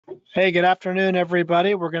Hey, good afternoon,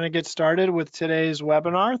 everybody. We're going to get started with today's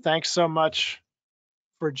webinar. Thanks so much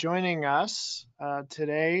for joining us.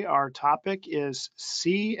 Today, our topic is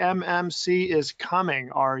CMMC is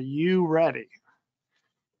coming. Are you ready?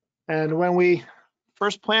 And when we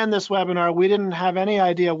first planned this webinar, we didn't have any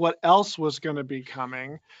idea what else was going to be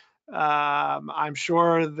coming. I'm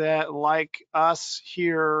sure that like us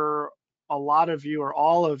here, a lot of you or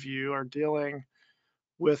all of you are dealing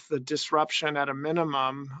with the disruption at a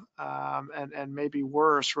minimum and maybe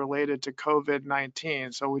worse related to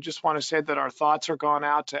COVID-19. So we just want to say that our thoughts are going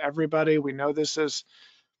out to everybody. We know this is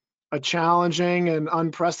a challenging and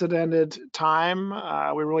unprecedented time.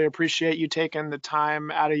 We really appreciate you taking the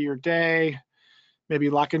time out of your day,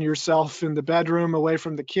 maybe locking yourself in the bedroom away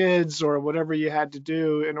from the kids or whatever you had to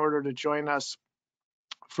do in order to join us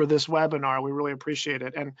for this webinar. We really appreciate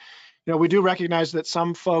it. And we do recognize that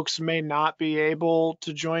some folks may not be able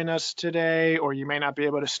to join us today, or you may not be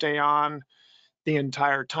able to stay on the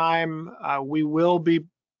entire time. We will be,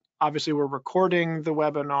 obviously we're recording the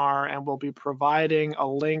webinar and we'll be providing a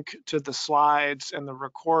link to the slides and the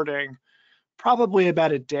recording probably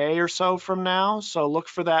about a day or so from now. So look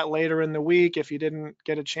for that later in the week. If you didn't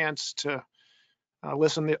get a chance to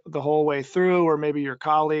listen the whole way through, or maybe your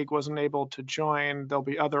colleague wasn't able to join, there'll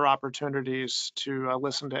be other opportunities to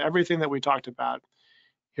listen to everything that we talked about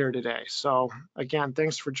here today. So again,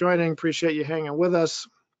 thanks for joining. Appreciate you hanging with us.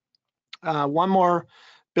 One more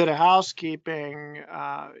bit of housekeeping.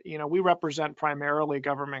 We represent primarily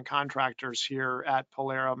government contractors here at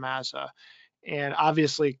PilieroMazza. And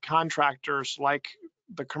obviously contractors like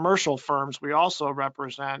the commercial firms we also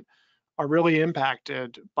represent are really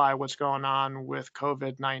impacted by what's going on with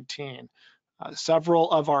COVID-19.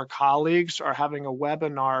 Several of our colleagues are having a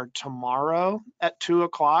webinar tomorrow at 2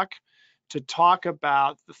 o'clock to talk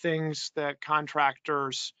about the things that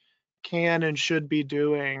contractors can and should be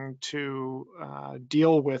doing to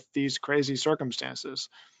deal with these crazy circumstances.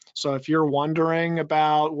 So if you're wondering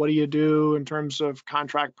about what do you do in terms of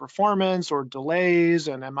contract performance or delays,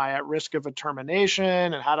 and am I at risk of a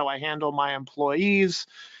termination, and how do I handle my employees,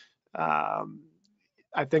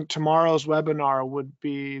 I think tomorrow's webinar would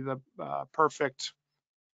be the perfect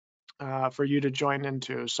for you to join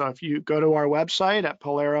into. So if you go to our website at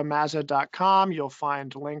PilieroMazza.com, you'll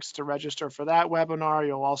find links to register for that webinar.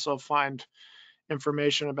 You'll also find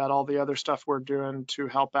information about all the other stuff we're doing to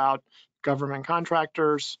help out government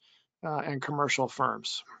contractors and commercial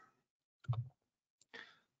firms.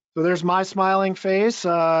 So there's my smiling face.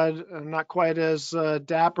 I'm not quite as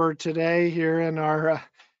dapper today here in our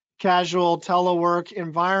casual telework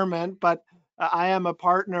environment, but I am a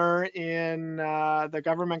partner in the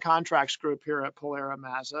government contracts group here at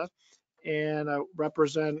PilieroMazza, and I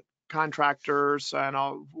represent contractors and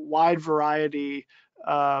a wide variety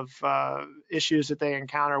of issues that they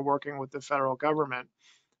encounter working with the federal government.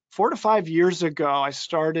 4 to 5 years ago, I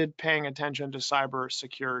started paying attention to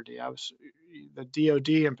cybersecurity. The DOD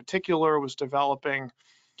in particular was developing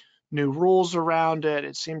new rules around it.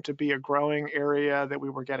 It seemed to be a growing area that we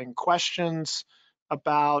were getting questions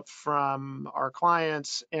about from our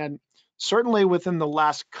clients. And certainly within the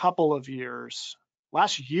last couple of years,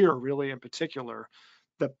 last year really in particular,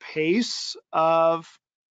 the pace of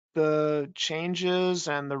the changes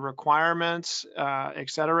and the requirements, et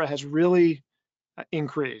cetera, has really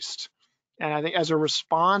increased. And I think as a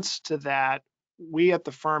response to that, we at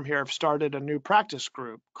the firm here have started a new practice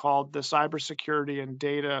group called the Cybersecurity and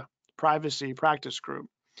Data Privacy Practice Group.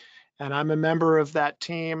 And I'm a member of that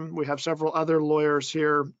team. We have several other lawyers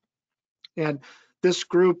here. And this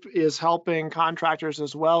group is helping contractors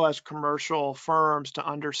as well as commercial firms to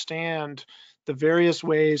understand the various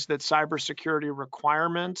ways that cybersecurity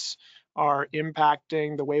requirements are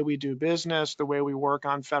impacting the way we do business, the way we work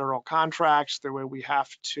on federal contracts, the way we have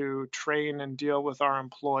to train and deal with our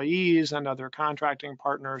employees and other contracting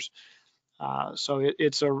partners. So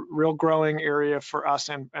it's a real growing area for us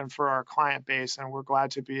and for our client base, and we're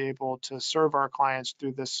glad to be able to serve our clients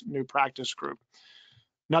through this new practice group.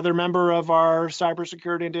 Another member of our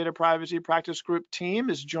cybersecurity and data privacy practice group team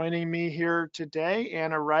is joining me here today,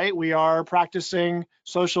 Anna Wright. We are practicing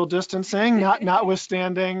social distancing,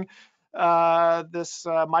 notwithstanding this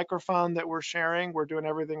microphone that we're sharing. We're doing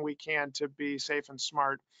everything we can to be safe and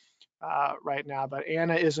smart right now. But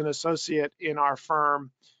Anna is an associate in our firm.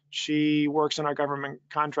 She works in our government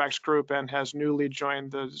contracts group and has newly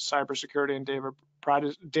joined the cybersecurity and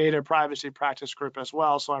data privacy practice group as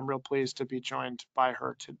well. So I'm real pleased to be joined by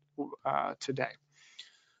her today.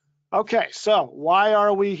 Okay, so why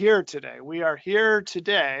are we here today? We are here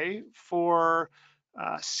today for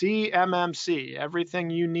CMMC, everything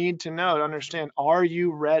you need to know to understand, are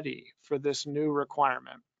you ready for this new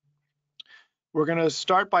requirement? We're going to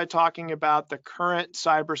start by talking about the current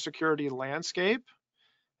cybersecurity landscape,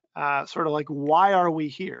 sort of like why are we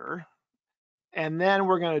here? And then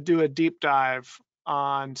we're going to do a deep dive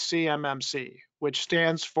on CMMC, which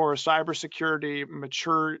stands for Cybersecurity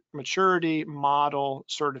Maturity Model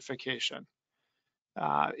Certification.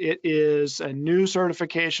 It is a new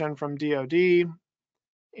certification from DOD,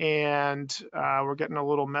 and we're getting a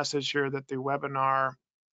little message here that the webinar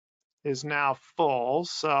is now full.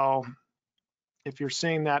 So if you're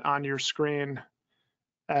seeing that on your screen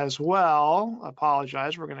as well,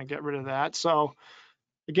 apologize, we're going to get rid of that. So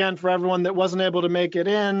again, for everyone that wasn't able to make it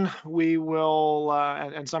in, we will,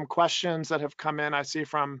 and some questions that have come in, I see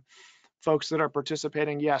from folks that are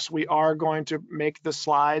participating, yes, we are going to make the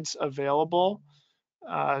slides available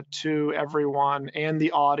to everyone and the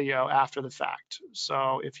audio after the fact.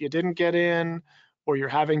 So if you didn't get in or you're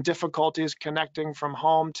having difficulties connecting from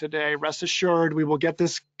home today, rest assured we will get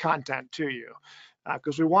this content to you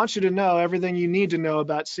because we want you to know everything you need to know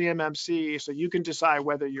about CMMC so you can decide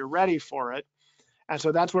whether you're ready for it. And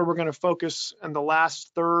so that's where we're going to focus in the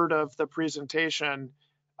last third of the presentation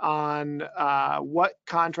on what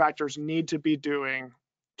contractors need to be doing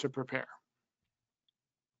to prepare.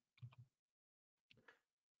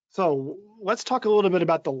 So let's talk a little bit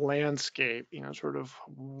about the landscape, sort of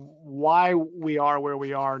why we are where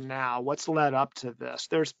we are now, what's led up to this.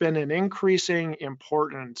 There's been an increasing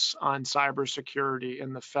importance on cybersecurity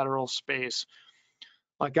in the federal space.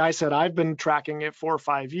 Like I said, I've been tracking it 4 or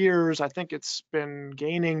 5 years. I think it's been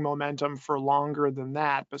gaining momentum for longer than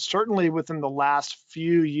that, but certainly within the last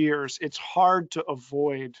few years, it's hard to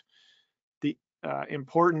avoid the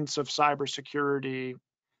importance of cybersecurity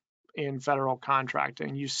in federal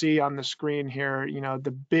contracting. You see on the screen here,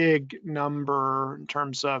 the big number in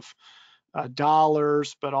terms of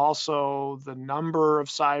dollars, but also the number of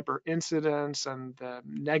cyber incidents and the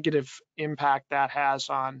negative impact that has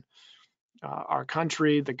on our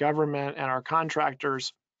country, the government, and our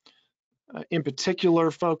contractors, in particular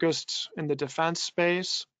focused in the defense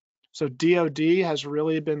space. So DOD has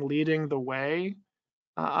really been leading the way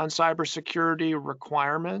on cybersecurity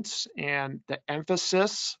requirements and the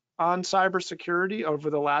emphasis on cybersecurity over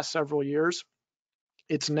the last several years.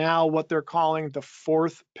 It's now what they're calling the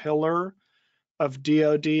fourth pillar of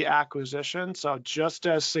DoD acquisition. So just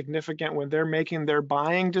as significant when they're making their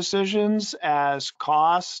buying decisions as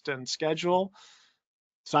cost and schedule,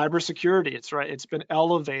 cybersecurity, it's been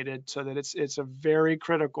elevated so that it's a very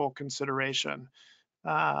critical consideration.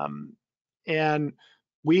 And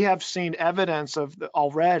we have seen evidence of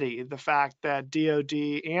already the fact that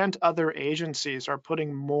DoD and other agencies are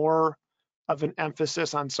putting more of an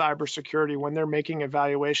emphasis on cybersecurity when they're making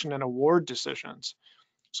evaluation and award decisions.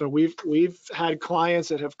 So we've had clients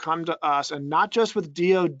that have come to us, and not just with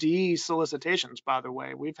DoD solicitations, by the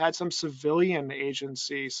way. We've had some civilian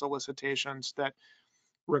agency solicitations that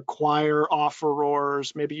require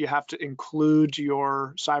offerors. Maybe you have to include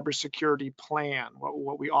your cybersecurity plan,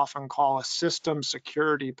 what we often call a system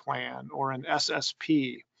security plan or an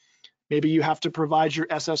SSP. Maybe you have to provide your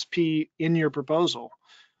SSP in your proposal.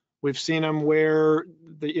 We've seen them where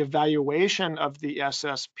the evaluation of the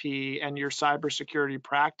SSP and your cybersecurity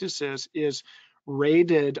practices is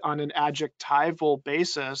rated on an adjectival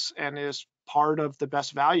basis and is part of the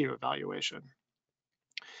best value evaluation.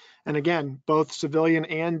 And again, both civilian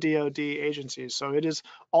and DoD agencies. So it is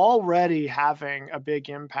already having a big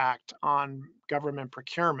impact on government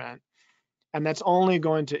procurement, and that's only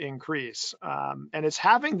going to increase. And it's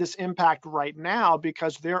having this impact right now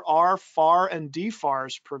because there are FAR and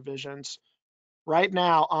DFARS provisions right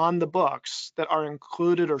now on the books that are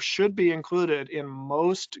included or should be included in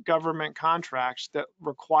most government contracts that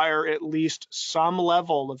require at least some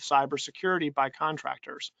level of cybersecurity by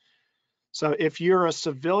contractors. So if you're a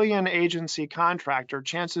civilian agency contractor,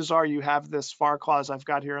 chances are you have this FAR clause I've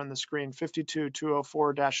got here on the screen,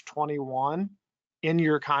 52204-21 in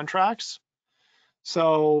your contracts.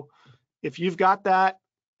 So if you've got that,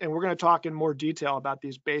 and we're going to talk in more detail about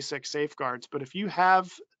these basic safeguards, but if you have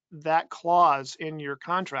that clause in your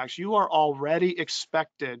contracts, you are already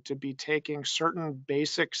expected to be taking certain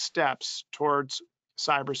basic steps towards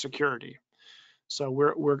cybersecurity. So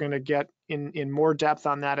we're going to get in more depth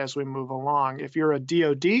on that as we move along. If you're a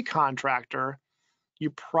DoD contractor, you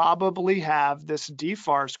probably have this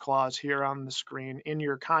DFARS clause here on the screen in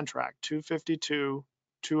your contract,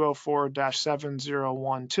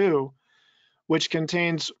 252-204-7012, which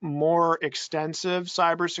contains more extensive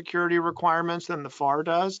cybersecurity requirements than the FAR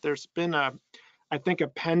does. There's been I think a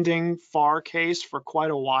pending FAR case for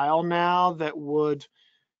quite a while now that would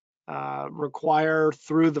require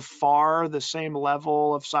through the FAR the same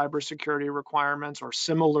level of cybersecurity requirements or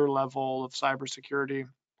similar level of cybersecurity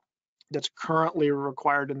that's currently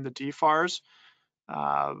required in the DFARS.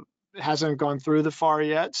 It hasn't gone through the FAR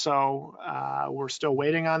yet, so we're still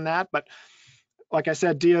waiting on that. But like I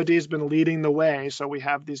said, DoD has been leading the way, so we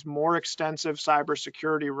have these more extensive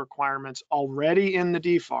cybersecurity requirements already in the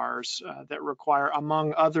DFARS that require,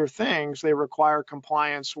 among other things, they require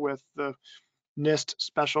compliance with the NIST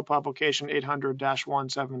Special Publication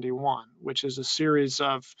 800-171, which is a series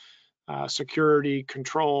of security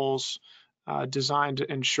controls designed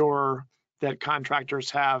to ensure that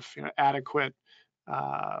contractors have adequate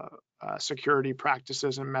security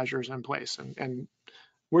practices and measures in place. And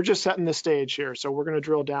we're just setting the stage here, so we're going to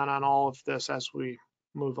drill down on all of this as we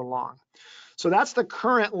move along. So that's the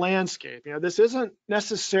current landscape. This isn't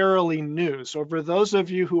necessarily new. So for those of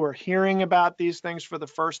you who are hearing about these things for the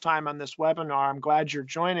first time on this webinar, I'm glad you're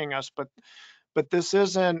joining us, but this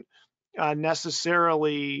isn't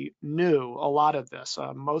necessarily new, a lot of this.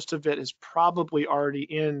 Most of it is probably already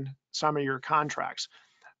in some of your contracts.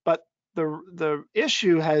 But the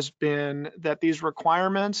issue has been that these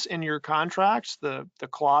requirements in your contracts, the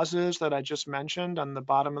clauses that I just mentioned on the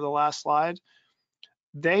bottom of the last slide,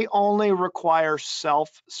 they only require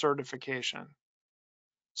self-certification.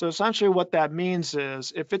 So essentially what that means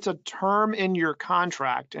is if it's a term in your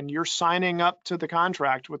contract and you're signing up to the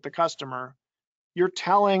contract with the customer, you're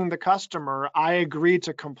telling the customer, I agree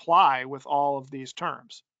to comply with all of these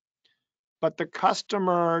terms. But the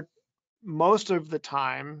customer, most of the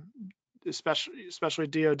time, especially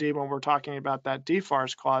DoD when we're talking about that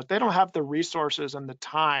DFARS clause, they don't have the resources and the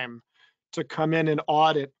time to come in and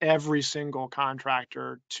audit every single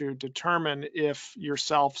contractor to determine if your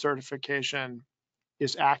self-certification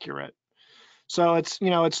is accurate. So it's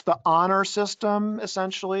the honor system,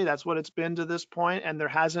 essentially. That's what it's been to this point, and there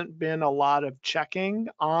hasn't been a lot of checking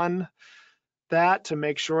on that to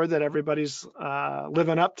make sure that everybody's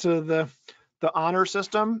living up to the honor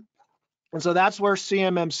system. And so that's where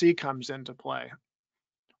CMMC comes into play.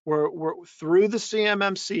 We're through the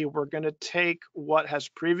CMMC, we're going to take what has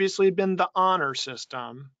previously been the honor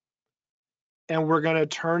system and we're going to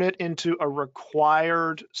turn it into a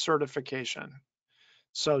required certification.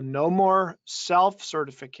 So no more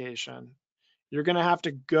self-certification. You're going to have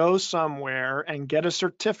to go somewhere and get a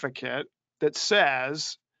certificate that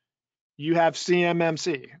says you have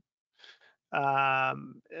CMMC.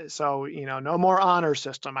 So, no more honor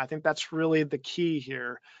system. I think that's really the key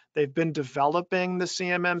here. They've been developing the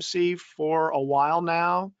CMMC for a while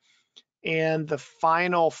now, and the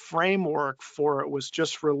final framework for it was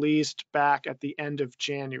just released back at the end of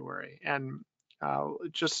January. And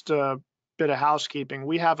just a bit of housekeeping,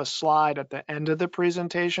 we have a slide at the end of the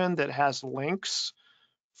presentation that has links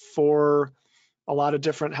for a lot of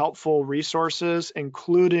different helpful resources,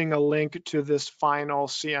 including a link to this final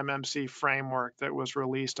CMMC framework that was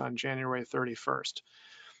released on January 31st.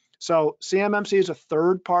 So CMMC is a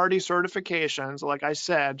third-party certification. So like I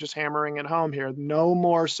said, just hammering it home here, no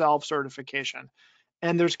more self-certification.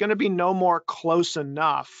 And there's going to be no more close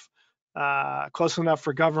enough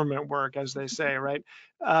for government work, as they say, right?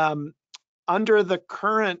 Under the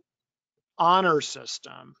current honor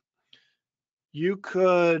system, you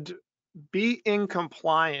could be in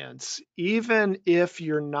compliance even if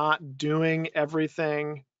you're not doing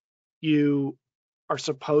everything you are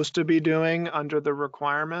supposed to be doing under the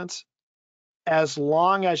requirements, as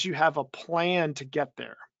long as you have a plan to get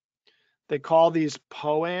there. They call these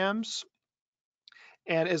POAMs.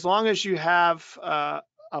 And as long as you have a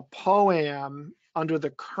POAM under the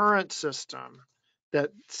current system that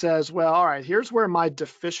says, well, all right, here's where my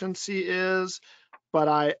deficiency is,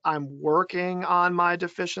 but I'm working on my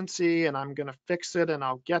deficiency and I'm going to fix it and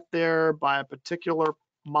I'll get there by a particular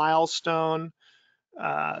milestone.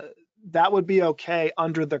 That would be okay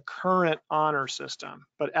under the current honor system.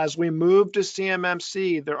 But as we move to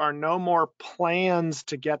CMMC, there are no more plans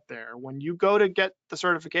to get there. When you go to get the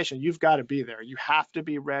certification, you've got to be there. You have to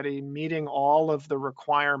be ready, meeting all of the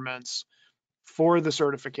requirements for the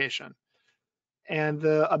certification. And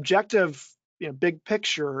the objective, big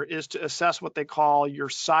picture, is to assess what they call your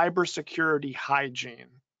cybersecurity hygiene.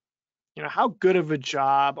 How good of a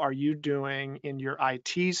job are you doing in your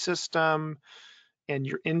IT system and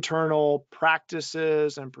your internal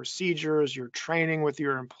practices and procedures, your training with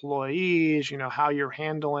your employees, how you're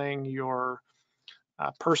handling your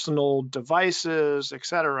personal devices, et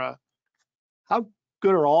cetera. How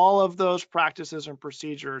good are all of those practices and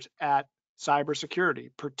procedures at cybersecurity,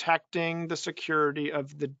 protecting the security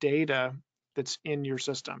of the data that's in your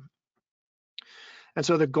system? And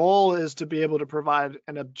so the goal is to be able to provide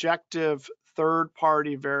an objective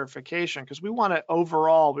third-party verification, because we want to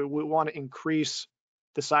overall, we want to increase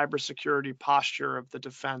the cybersecurity posture of the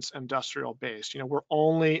defense industrial base. You know, we're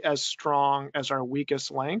only as strong as our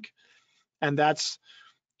weakest link, and that's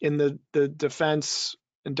in the defense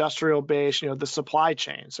industrial base, you know, the supply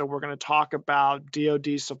chain. So we're going to talk about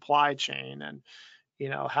DoD supply chain, and you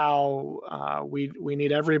know how we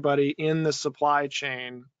need everybody in the supply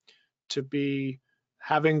chain to be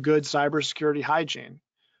having good cybersecurity hygiene.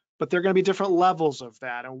 But there are going to be different levels of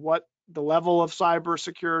that, and what the level of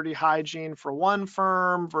cybersecurity hygiene for one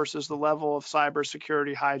firm versus the level of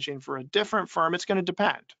cybersecurity hygiene for a different firm, it's going to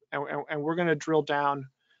depend, and we're going to drill down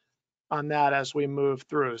on that as we move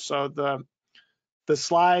through. So the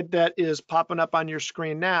slide that is popping up on your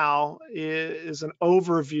screen now is an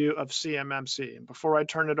overview of CMMC. And before I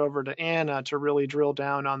turn it over to Anna to really drill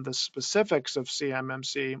down on the specifics of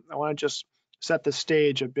CMMC, I want to just set the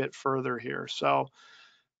stage a bit further here. So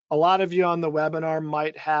a lot of you on the webinar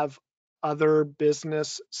might have other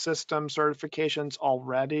business system certifications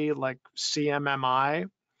already, like CMMI.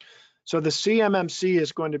 So the CMMC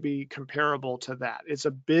is going to be comparable to that. It's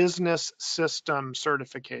a business system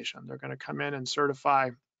certification. They're going to come in and certify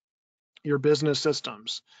your business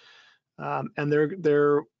systems. And they're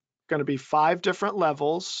going to be 5 different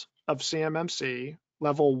levels of CMMC,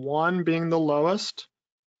 level 1 being the lowest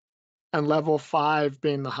and level 5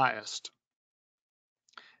 being the highest.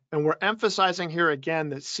 And we're emphasizing here again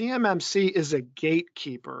that CMMC is a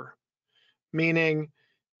gatekeeper, meaning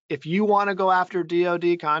if you want to go after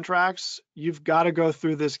DoD contracts, you've got to go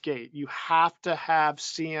through this gate. You have to have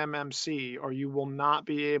CMMC or you will not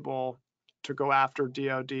be able to go after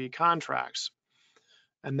DoD contracts.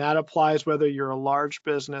 And that applies whether you're a large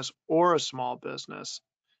business or a small business.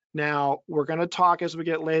 Now, we're going to talk as we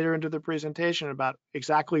get later into the presentation about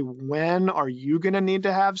exactly when are you going to need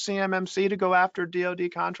to have CMMC to go after DoD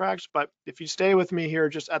contracts. But if you stay with me here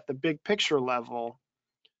just at the big picture level,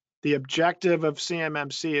 the objective of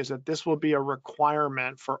CMMC is that this will be a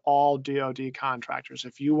requirement for all DoD contractors.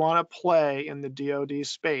 If you want to play in the DoD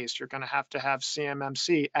space, you're going to have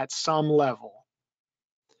CMMC at some level.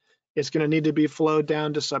 It's going to need to be flowed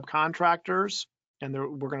down to subcontractors, and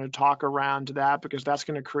we're going to talk around that because that's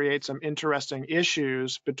going to create some interesting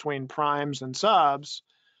issues between primes and subs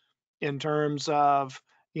in terms of,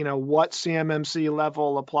 you know, what CMMC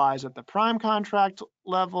level applies at the prime contract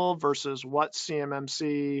level versus what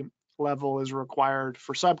CMMC level is required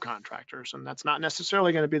for subcontractors. And that's not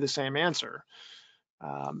necessarily going to be the same answer.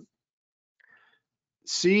 A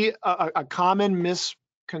common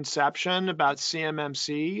misconception about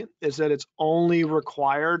CMMC is that it's only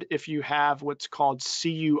required if you have what's called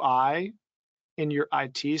CUI in your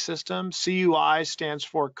IT system. CUI stands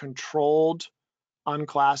for Controlled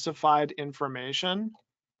Unclassified Information.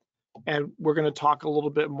 And we're going to talk a little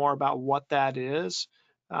bit more about what that is.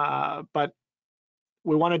 But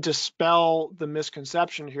we want to dispel the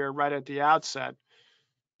misconception here right at the outset.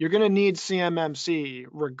 You're going to need CMMC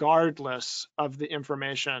regardless of the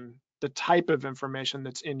information, the type of information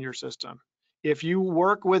that's in your system. If you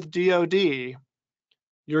work with DoD,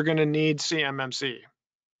 you're going to need CMMC.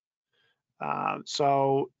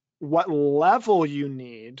 So what level you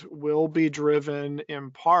need will be driven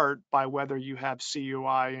in part by whether you have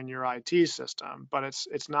CUI in your IT system, but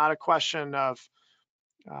it's not a question of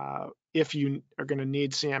if you are going to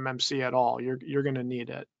need CMMC at all. You're going to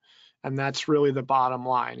need it, and that's really the bottom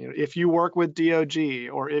line. You know, if you work with DoD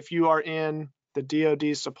or if you are in the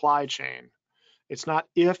DoD supply chain, it's not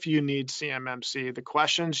if you need CMMC. The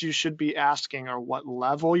questions you should be asking are what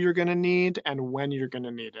level you're going to need and when you're going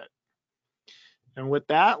to need it. And with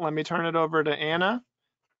that, let me turn it over to Anna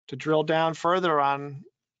to drill down further on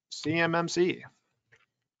CMMC.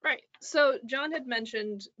 Right. So John had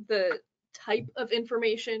mentioned the type of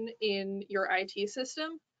information in your IT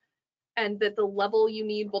system and that the level you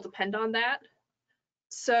need will depend on that.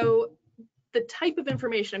 So the type of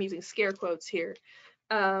information, I'm using scare quotes here,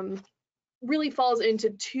 really falls into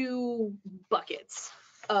 2 buckets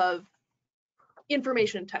of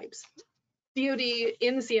information types. DoD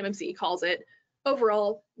in the CMMC calls it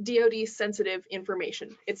overall DOD-sensitive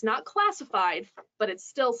information. It's not classified, but it's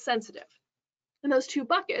still sensitive. And those 2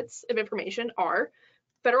 buckets of information are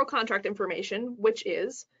federal contract information, which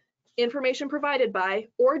is information provided by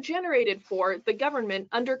or generated for the government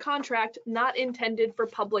under contract not intended for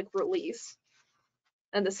public release.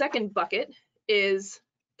 And the second bucket is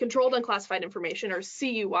controlled unclassified information, or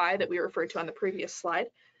CUI, that we referred to on the previous slide.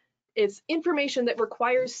 It's information that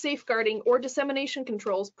requires safeguarding or dissemination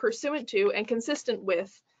controls pursuant to and consistent with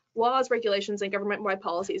laws, regulations, and government-wide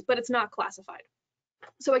policies, but it's not classified.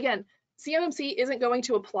 So again, CMMC isn't going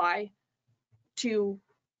to apply to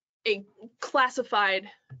a classified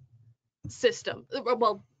system.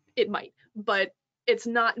 Well, it might, but it's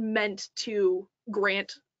not meant to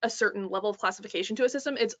grant a certain level of classification to a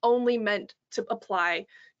system. It's only meant to apply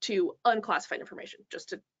to unclassified information, just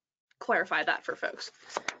to clarify that for folks.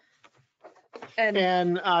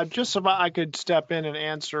 And just so I could step in and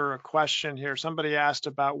answer a question here. Somebody asked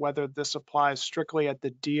about whether this applies strictly at the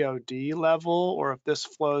DOD level or if this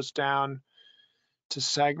flows down to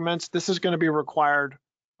segments. This is going to be required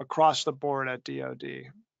across the board at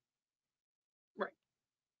DOD. Right.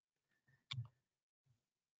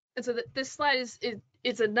 And so this slide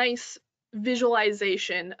it's a nice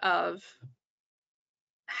visualization of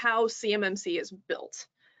how CMMC is built.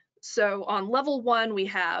 So on level 1, we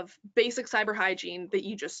have basic cyber hygiene that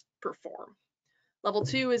you just perform. Level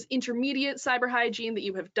 2 is intermediate cyber hygiene that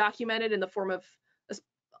you have documented in the form of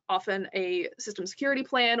often a system security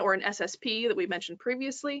plan or an SSP that we mentioned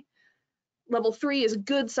previously. Level 3 is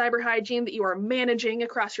good cyber hygiene that you are managing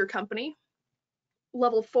across your company.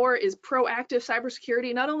 Level 4 is proactive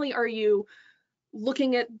cybersecurity. Not only are you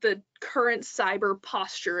looking at the current cyber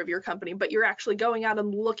posture of your company, but you're actually going out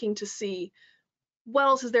and looking to see what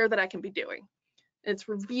else is there that I can be doing. It's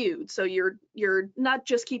reviewed. So you're not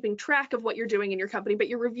just keeping track of what you're doing in your company, but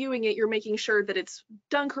you're reviewing it, you're making sure that it's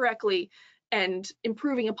done correctly and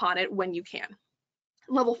improving upon it when you can.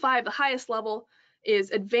 Level 5, the highest level,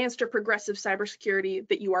 is advanced or progressive cybersecurity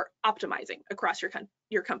that you are optimizing across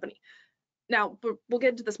your company. Now, we'll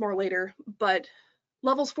get into this more later, but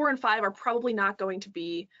levels 4 and 5 are probably not going to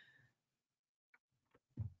be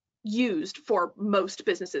used for most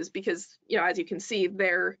businesses because, as you can see,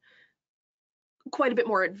 they're quite a bit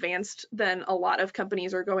more advanced than a lot of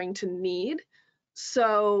companies are going to need.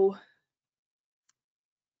 So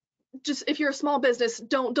just if you're a small business,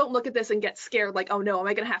 don't look at this and get scared like, oh no, am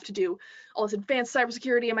I going to have to do all this advanced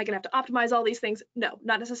cybersecurity? Am I going to have to optimize all these things? No,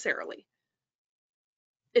 not necessarily.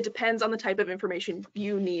 It depends on the type of information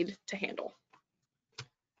you need to handle.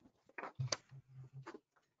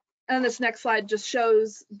 And this next slide just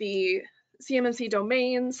shows the CMMC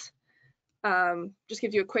domains. Just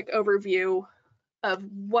gives you a quick overview of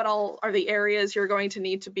what all are the areas you're going to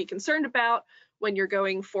need to be concerned about when you're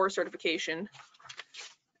going for certification.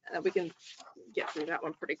 We can get through that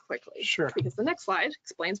one pretty quickly. Sure. Because the next slide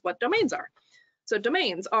explains what domains are. So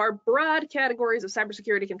domains are broad categories of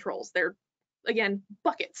cybersecurity controls. They're, again,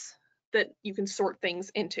 buckets that you can sort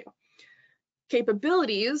things into.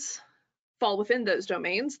 Capabilities fall within those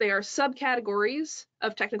domains. They are subcategories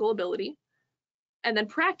of technical ability. And then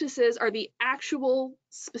practices are the actual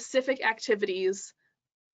specific activities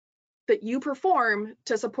that you perform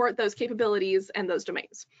to support those capabilities and those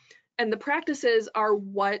domains. And the practices are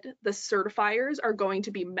what the certifiers are going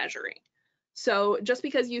to be measuring. So just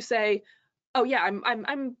because you say, oh yeah,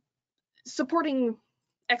 I'm supporting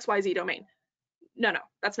XYZ domain. No,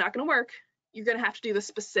 that's not going to work. You're going to have to do the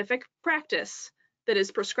specific practice that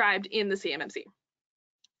is prescribed in the CMMC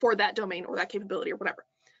for that domain or that capability or whatever.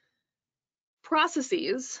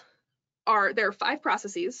 Processes there are 5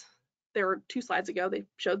 processes. There were 2 slides ago, they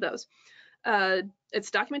showed those.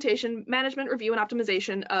 It's documentation, management, review, and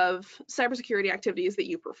optimization of cybersecurity activities that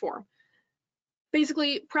you perform.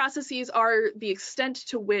 Basically, processes are the extent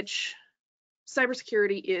to which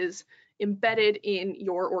cybersecurity is embedded in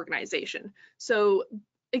your organization. So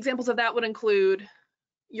examples of that would include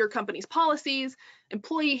your company's policies,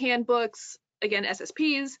 employee handbooks, again,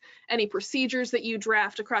 SSPs, any procedures that you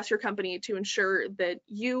draft across your company to ensure that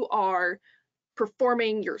you are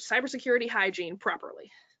performing your cybersecurity hygiene properly.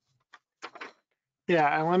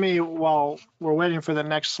 Yeah, and let me, while we're waiting for the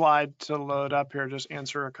next slide to load up here, just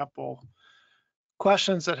answer a couple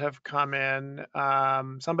questions that have come in.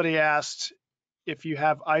 Somebody asked if you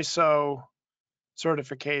have ISO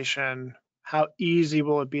certification, how easy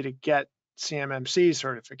will it be to get CMMC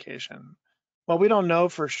certification? Well, we don't know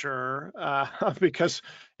for sure because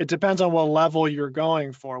it depends on what level you're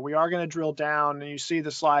going for. We are going to drill down, and you see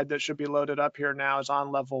the slide that should be loaded up here now is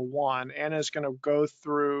on level 1. Anna's going to go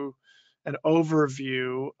through an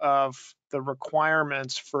overview of the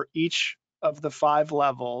requirements for each of the 5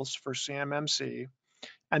 levels for CMMC.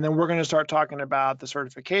 And then we're going to start talking about the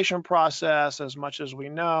certification process as much as we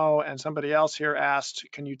know. And somebody else here asked,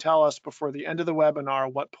 can you tell us before the end of the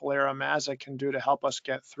webinar what PilieroMazza can do to help us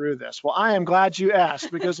get through this? Well, I am glad you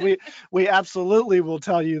asked because we absolutely will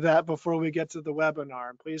tell you that before we get to the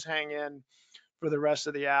webinar. And please hang in for the rest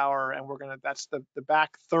of the hour. And that's the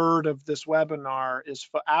back third of this webinar is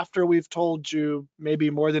for after we've told you maybe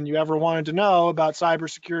more than you ever wanted to know about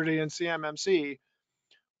cybersecurity and CMMC.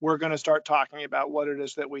 We're going to start talking about what it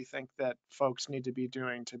is that we think that folks need to be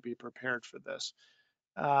doing to be prepared for this.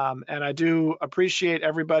 And I do appreciate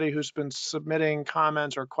everybody who's been submitting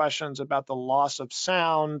comments or questions about the loss of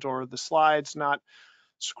sound or the slides not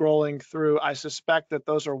scrolling through. I suspect that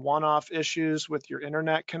those are one-off issues with your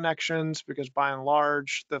internet connections, because by and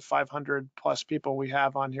large, the 500 plus people we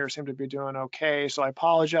have on here seem to be doing okay. So I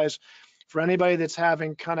apologize for anybody that's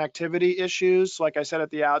having connectivity issues. Like I said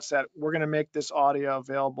at the outset, we're going to make this audio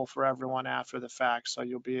available for everyone after the fact, so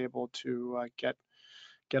you'll be able to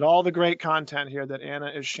get all the great content here that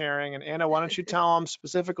Anna is sharing. And Anna, why don't you tell them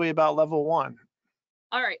specifically about level 1?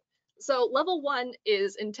 All right. So level 1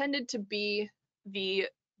 is intended to be the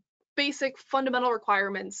basic fundamental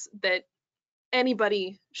requirements that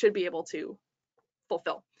anybody should be able to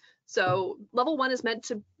fulfill. So level 1 is meant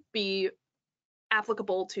to be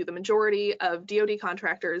applicable to the majority of DoD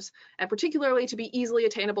contractors, and particularly to be easily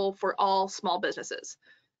attainable for all small businesses.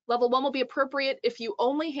 Level 1 will be appropriate if you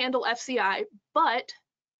only handle FCI, but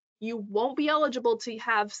you won't be eligible to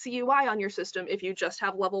have CUI on your system if you just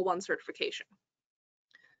have level 1 certification.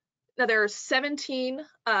 Now, there are 17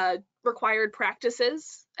 required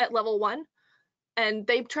practices at level 1, and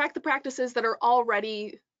they track the practices that are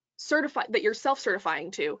already certified, that you're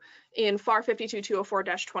self-certifying to in FAR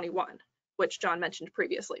 52204-21, which John mentioned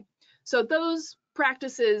previously. So those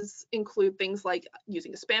practices include things like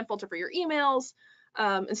using a spam filter for your emails,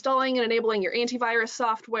 installing and enabling your antivirus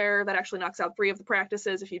software. That actually knocks out 3 of the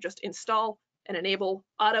practices if you just install and enable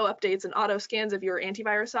auto updates and auto scans of your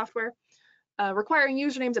antivirus software. Requiring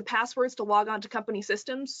usernames and passwords to log on to company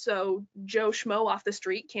systems, so Joe Schmo off the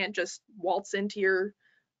street can't just waltz into your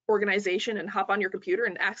organization and hop on your computer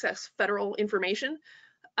and access federal information.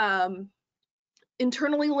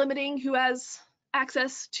 Internally limiting who has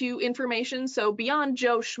access to information, so beyond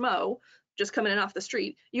Joe Schmo just coming in off the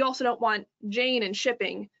street, you also don't want Jane in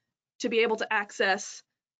shipping to be able to access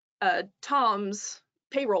Tom's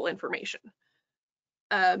payroll information.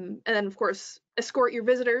 And then, of course, escort your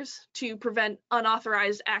visitors to prevent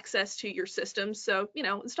unauthorized access to your systems. So,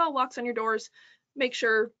 install locks on your doors. Make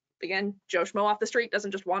sure, again, Joe Schmo off the street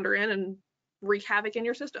doesn't just wander in and wreak havoc in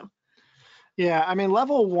your system. Yeah, I mean,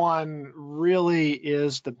 level 1 really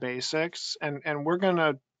is the basics, and we're going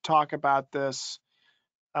to talk about this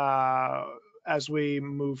as we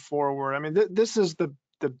move forward. I mean, this is the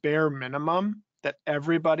bare minimum that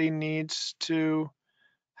everybody needs to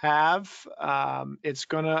have. It's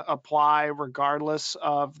going to apply regardless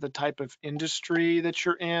of the type of industry that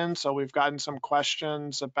you're in. So we've gotten some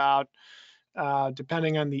questions about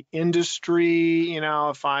depending on the industry,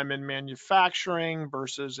 if I'm in manufacturing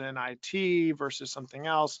versus in IT versus something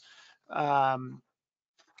else.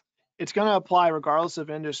 It's going to apply regardless of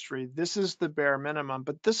industry. This is the bare minimum,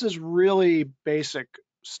 but this is really basic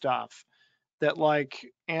stuff that, like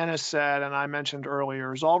Anna said, and I mentioned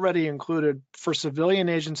earlier, is already included for civilian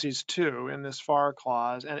agencies too in this FAR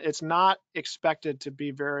clause. And it's not expected to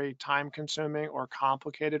be very time consuming or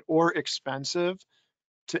complicated or expensive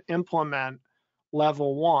to implement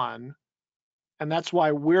level 1. And that's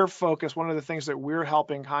why we're focused. One of the things that we're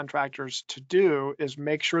helping contractors to do is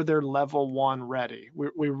make sure they're level 1 ready.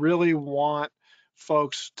 We really want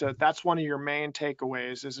folks to, that's one of your main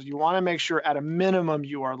takeaways, is you want to make sure at a minimum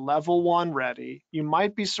you are level 1 ready. You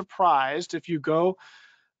might be surprised if you go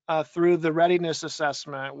through the readiness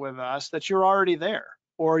assessment with us that you're already there,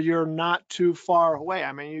 or you're not too far away.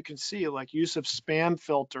 I mean, you can see like use of spam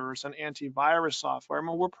filters and antivirus software. I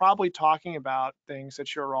mean, we're probably talking about things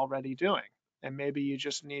that you're already doing, and maybe you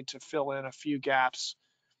just need to fill in a few gaps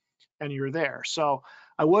and you're there. So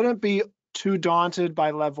I wouldn't be too daunted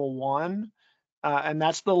by level 1. And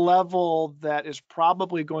that's the level that is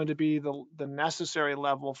probably going to be the necessary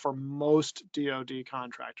level for most DoD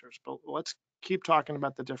contractors. But let's keep talking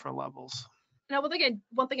about the different levels. Now,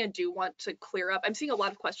 one thing I do want to clear up, I'm seeing a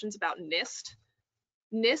lot of questions about NIST.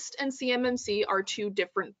 NIST and CMMC are 2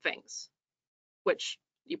 different things, which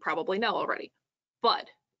you probably know already. But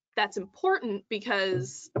that's important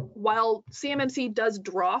because while CMMC does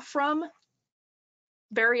draw from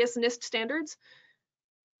various NIST standards,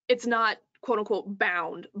 it's not quote unquote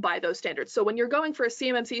bound by those standards. So when you're going for a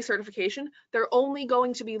CMMC certification, they're only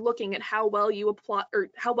going to be looking at how well you apply or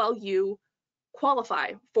how well you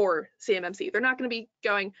qualify for CMMC. They're not going to be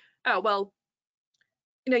going, oh, well,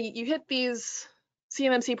 you hit these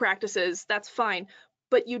CMMC practices, that's fine,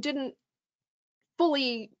 but you didn't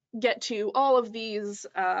fully get to all of these,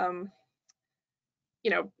 NIST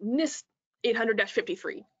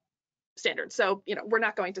 800-53 standards. So, we're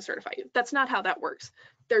not going to certify you. That's not how that works.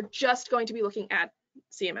 They're just going to be looking at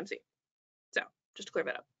CMMC. So just to clear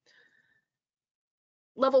that up.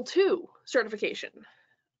 Level 2 certification.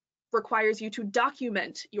 requires you to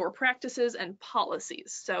document your practices and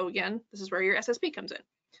policies. So again, this is where your SSP comes in.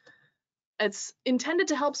 It's intended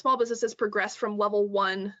to help small businesses progress from level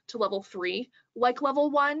 1 to level 3. Like level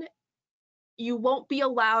 1, you won't be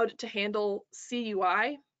allowed to handle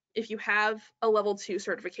CUI if you have a level 2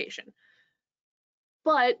 certification.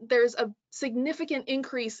 But there's a significant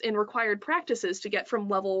increase in required practices to get from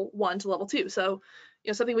level 1 to level 2. So,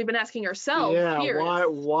 something we've been asking ourselves here is,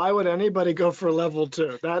 why would anybody go for level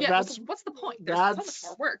 2? That's what's the point? There's so much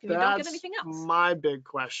more work and you don't get anything else. That's my big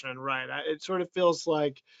question, right? It sort of feels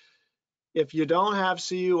like if you don't have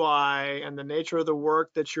CUI and the nature of the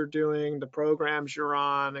work that you're doing, the programs you're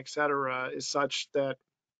on, et cetera, is such that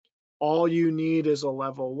all you need is a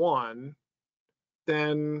level 1,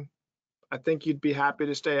 then I think you'd be happy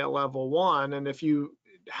to stay at level 1. And if you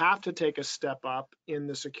have to take a step up in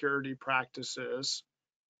the security practices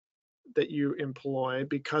that you employ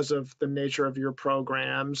because of the nature of your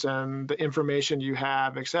programs and the information you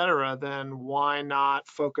have, et cetera, then why not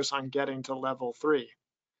focus on getting to level 3?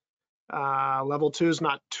 Level 2 is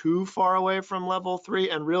not too far away from level 3,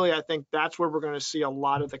 and really I think that's where we're going to see a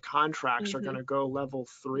lot of the contracts are going to go level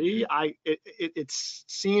 3. It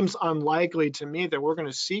seems unlikely to me that we're going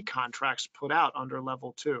to see contracts put out under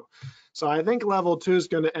level 2. So I think level 2 is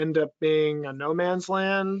going to end up being a no man's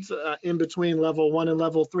land in between level 1 and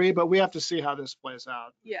level 3, but we have to see how this plays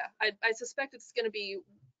out. Yeah, I suspect it's going to be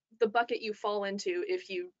the bucket you fall into if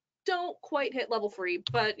you don't quite hit level 3,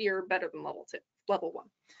 but you're better than level 1.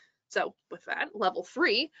 So with that, level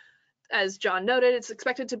 3, as John noted, it's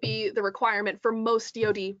expected to be the requirement for most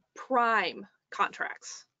DoD prime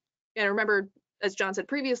contracts. And remember, as John said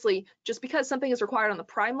previously, just because something is required on the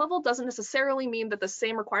prime level doesn't necessarily mean that the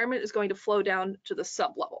same requirement is going to flow down to the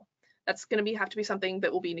sub level. That's going to have to be something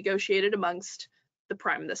that will be negotiated amongst the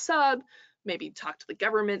prime and the sub, maybe talk to the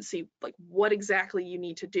government, see like what exactly you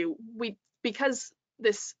need to do. Because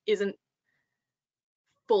this isn't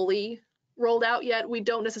fully rolled out yet, we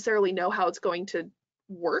don't necessarily know how it's going to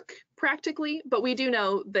work practically, but we do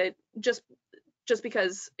know that just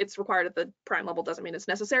because it's required at the prime level doesn't mean it's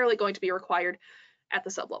necessarily going to be required at the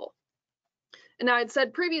sub level. And now I'd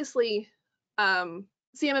said previously,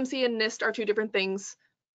 CMMC and NIST are two different things,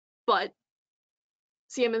 but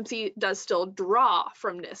CMMC does still draw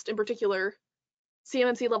from NIST. In particular,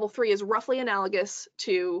 CMMC level 3 is roughly analogous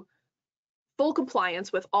to full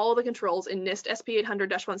compliance with all the controls in NIST SP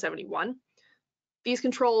 800-171. These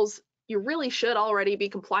controls you really should already be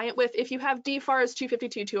compliant with if you have DFARS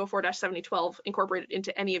 252-204-7012 incorporated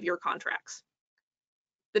into any of your contracts.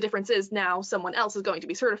 The difference is now someone else is going to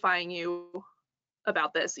be certifying you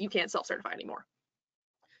about this. You can't self-certify anymore.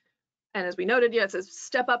 And as we noted, yeah, it's a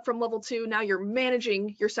step up from level 2. Now you're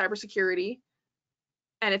managing your cybersecurity,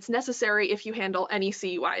 and it's necessary if you handle any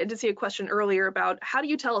CUI. I did see a question earlier about how do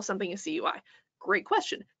you tell if something is CUI? Great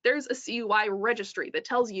question. There's a CUI registry that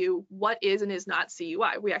tells you what is and is not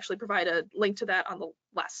CUI. We actually provide a link to that on the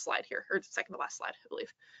last slide here, or second to last slide, I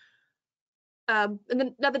believe. And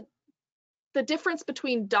then now the difference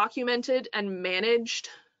between documented and managed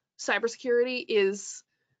cybersecurity is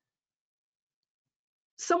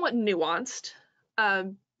somewhat nuanced.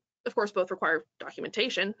 Of course, both require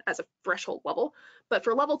documentation as a threshold level, but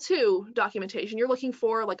for level 2 documentation, you're looking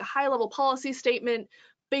for like a high-level policy statement,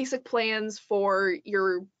 basic plans for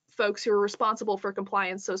your folks who are responsible for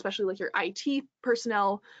compliance, so especially like your IT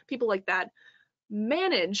personnel, people like that.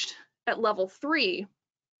 Managed at level 3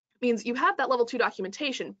 means you have that level 2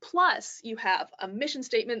 documentation, plus you have a mission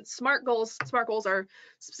statement, SMART goals. SMART goals are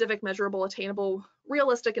specific, measurable, attainable,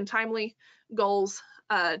 realistic, and timely goals,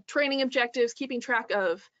 training objectives, keeping track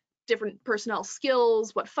of different personnel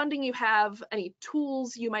skills, what funding you have, any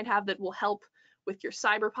tools you might have that will help with your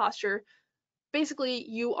cyber posture. Basically,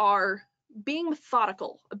 you are being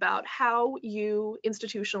methodical about how you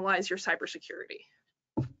institutionalize your cybersecurity.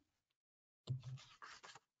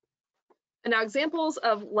 And now examples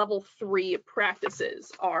of level 3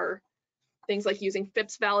 practices are things like using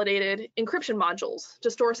FIPS validated encryption modules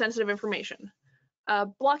to store sensitive information,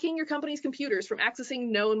 blocking your company's computers from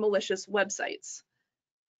accessing known malicious websites,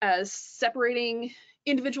 separating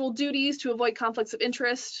individual duties to avoid conflicts of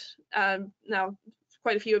interest. Now,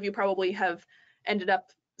 quite a few of you probably have ended up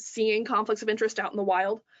seeing conflicts of interest out in the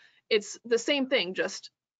wild. It's the same thing, just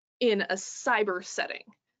in a cyber setting.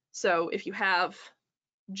 So if you have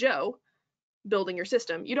Joe building your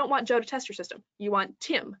system, you don't want Joe to test your system. You want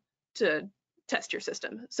Tim to test your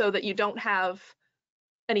system so that you don't have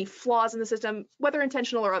any flaws in the system, whether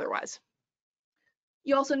intentional or otherwise.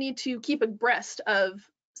 You also need to keep abreast of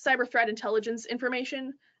cyber threat intelligence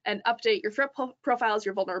information and update your threat profiles,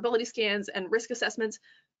 your vulnerability scans, and risk assessments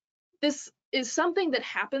This is something that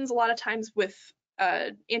happens a lot of times with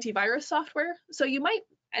antivirus software. So you might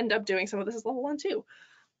end up doing some of this as level 1 too.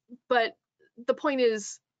 But the point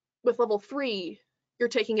is, with level 3, you're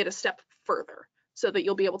taking it a step further so that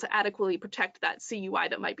you'll be able to adequately protect that CUI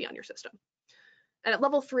that might be on your system. And at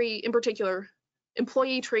level 3 in particular,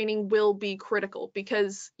 employee training will be critical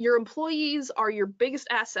because your employees are your biggest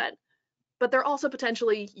asset, but they're also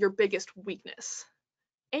potentially your biggest weakness.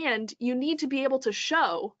 And you need to be able to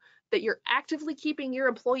show that you're actively keeping your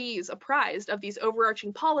employees apprised of these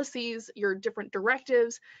overarching policies, your different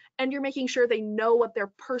directives, and you're making sure they know what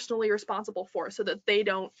they're personally responsible for so that they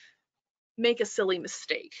don't make a silly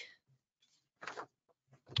mistake.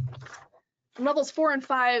 Levels 4 and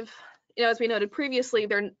 5, as we noted previously,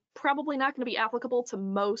 they're probably not going to be applicable to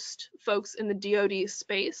most folks in the DoD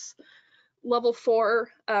space. Level 4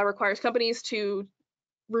 requires companies to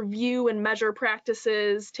review and measure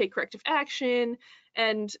practices, take corrective action,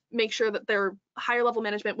 and make sure that they're higher level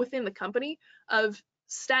management within the company of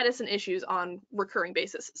status and issues on recurring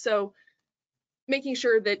basis. So making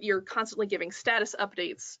sure that you're constantly giving status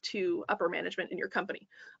updates to upper management in your company.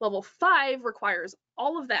 Level 5 requires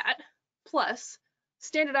all of that, plus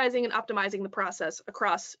standardizing and optimizing the process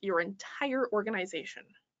across your entire organization.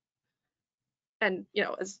 And,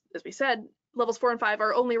 as we said, levels 4 and 5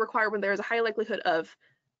 are only required when there is a high likelihood of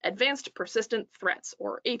advanced persistent threats,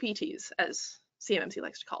 or APTs, as CMMC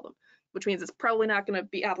likes to call them, which means it's probably not going to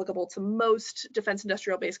be applicable to most defense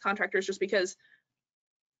industrial-based contractors just because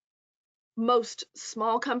most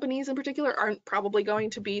small companies in particular aren't probably going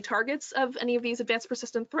to be targets of any of these advanced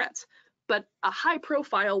persistent threats. But a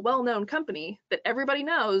high-profile, well-known company that everybody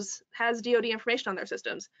knows has DoD information on their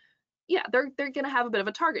systems, yeah, they're going to have a bit of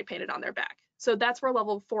a target painted on their back. So that's where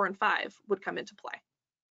level 4 and 5 would come into play.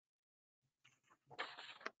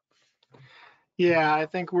 Yeah, I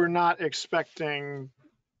think we're not expecting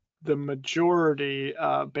the majority,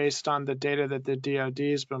 based on the data that the DoD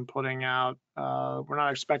has been putting out, we're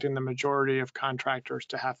not expecting the majority of contractors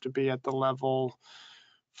to have to be at the level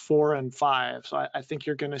 4 and 5. So I think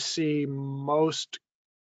you're going to see most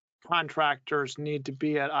contractors need to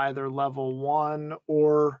be at either level 1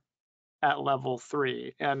 or at level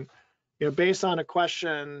 3. And based on a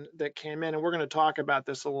question that came in, and we're going to talk about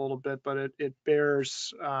this a little bit, but it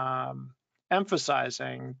bears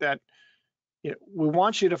emphasizing that we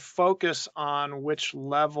want you to focus on which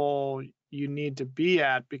level you need to be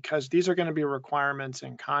at, because these are going to be requirements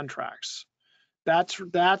in contracts.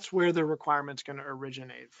 That's where the requirement's going to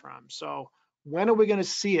originate from. So when are we going to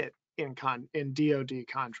see it in DoD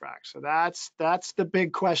contracts? So that's the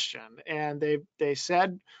big question. And they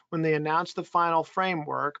said when they announced the final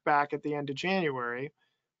framework back at the end of January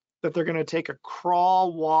that they're going to take a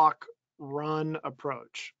crawl, walk, run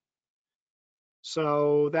approach.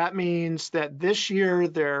 So that means that this year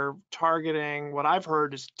they're targeting, what I've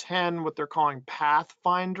heard is 10 what they're calling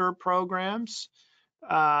Pathfinder programs. These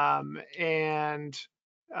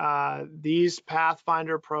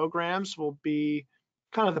Pathfinder programs will be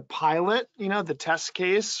kind of the pilot, the test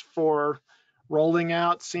case for rolling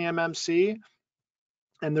out CMMC.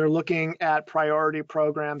 And they're looking at priority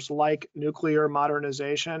programs like nuclear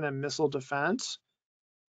modernization and missile defense.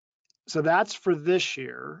 So that's for this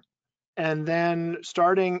year. And then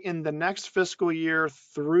starting in the next fiscal year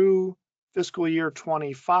through fiscal year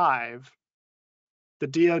 25, the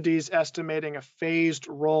DoD is estimating a phased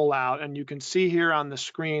rollout. And you can see here on the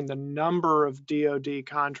screen the number of DoD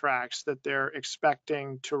contracts that they're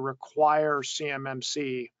expecting to require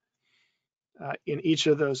CMMC in each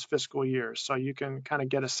of those fiscal years. So you can kind of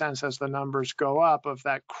get a sense as the numbers go up of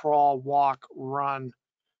that crawl, walk, run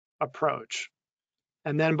approach.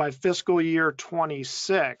 And then by fiscal year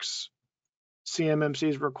 26, CMMC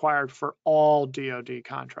is required for all DoD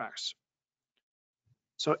contracts.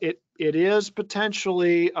 So it is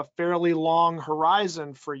potentially a fairly long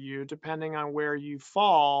horizon for you, depending on where you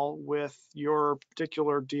fall with your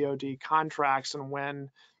particular DoD contracts and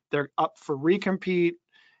when they're up for recompete.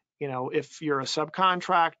 If you're a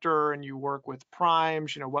subcontractor and you work with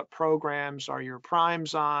primes, what programs are your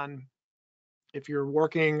primes on? If you're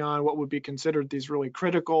working on what would be considered these really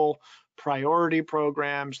critical priority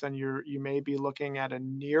programs, then you may be looking at a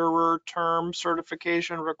nearer term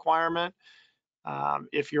certification requirement.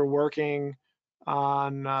 If you're working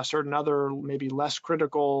on certain other maybe less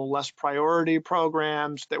critical, less priority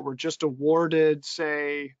programs that were just awarded,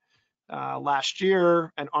 say, last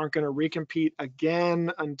year and aren't going to recompete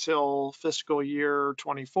again until fiscal year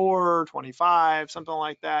 24, 25, something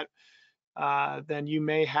like that, then you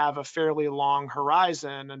may have a fairly long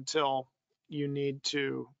horizon until you need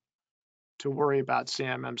to worry about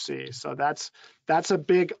CMMC. So that's a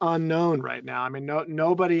big unknown right now. I mean,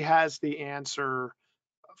 nobody has the answer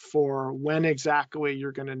for when exactly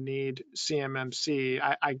you're going to need CMMC.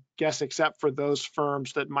 I guess except for those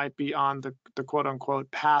firms that might be on the quote unquote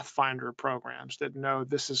Pathfinder programs that know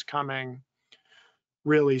this is coming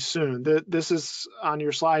really soon. This is on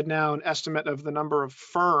your slide now, an estimate of the number of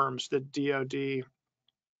firms that DoD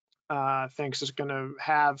thinks is going to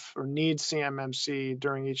have or need CMMC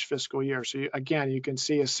during each fiscal year. So again, you can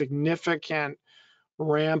see a significant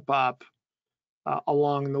ramp up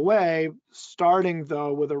along the way, starting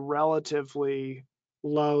though with a relatively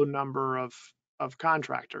low number of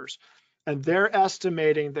contractors. And they're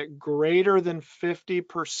estimating that greater than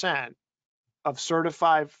 50% of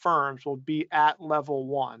certified firms will be at level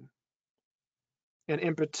 1. And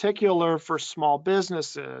in particular for small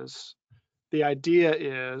businesses, the idea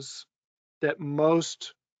is that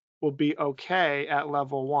most will be okay at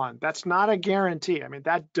level 1. That's not a guarantee. I mean,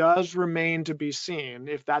 that does remain to be seen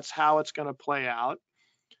if that's how it's going to play out.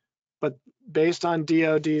 But based on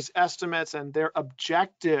DoD's estimates and their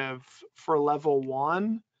objective for level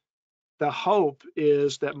 1, the hope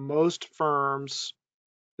is that most firms,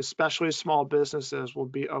 especially small businesses, will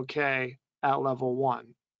be okay at level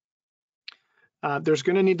 1. There's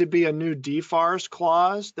going to need to be a new DFARS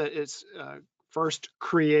clause that is first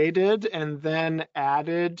created and then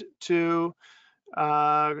added to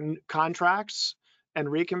contracts and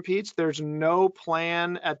recompetes. There's no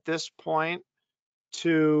plan at this point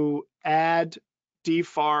to add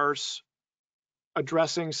DFARS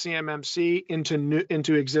addressing CMMC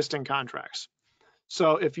into existing contracts.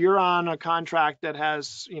 So if you're on a contract that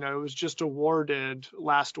has, it was just awarded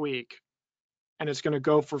last week and it's going to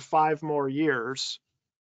go for 5 more years,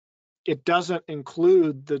 it doesn't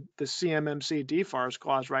include the CMMC DFARS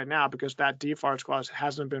clause right now because that DFARS clause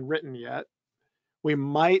hasn't been written yet. We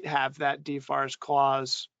might have that DFARS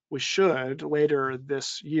clause, we should, later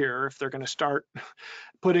this year. If they're going to start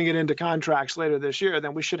putting it into contracts later this year,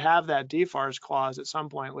 then we should have that DFARS clause at some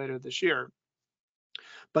point later this year.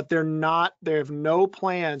 But they have no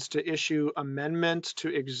plans to issue amendments to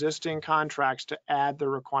existing contracts to add the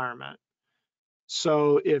requirement.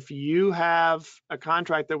 So if you have a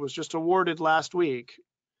contract that was just awarded last week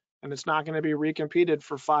and it's not going to be recompeted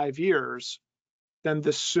for 5 years, then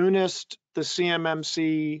the soonest the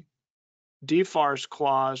CMMC DFARS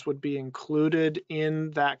clause would be included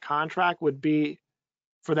in that contract would be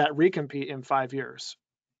for that recompete in 5 years.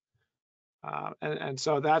 And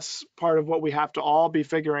so that's part of what we have to all be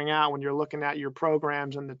figuring out when you're looking at your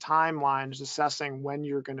programs and the timelines, assessing when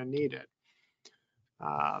you're going to need it.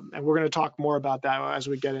 And we're going to talk more about that as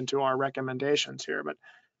we get into our recommendations here. But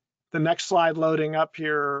the next slide loading up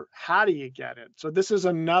here, how do you get it? So this is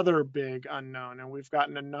another big unknown, and we've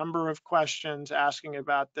gotten a number of questions asking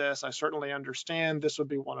about this. I certainly understand this would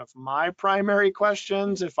be one of my primary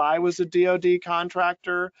questions if I was a DoD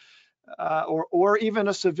contractor or even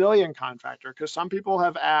a civilian contractor, because some people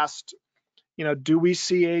have asked, do we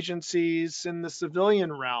see agencies in the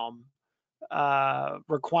civilian realm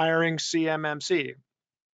requiring CMMC?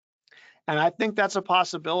 And I think that's a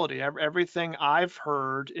possibility. Everything I've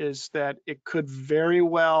heard is that it could very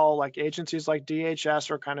well, like agencies like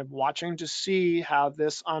DHS are kind of watching to see how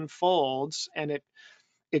this unfolds, and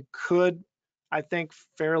it could, I think,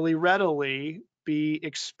 fairly readily be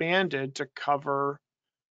expanded to cover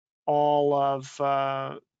all of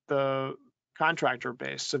the contractor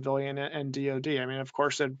base, civilian and DoD. I mean, of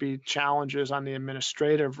course, there'd be challenges on the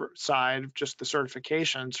administrative side, just the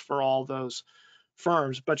certifications for all those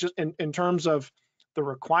firms, but just in terms of the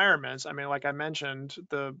requirements, I mean, like I mentioned,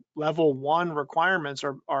 the level 1 requirements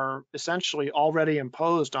are essentially already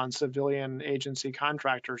imposed on civilian agency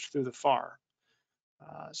contractors through the FAR.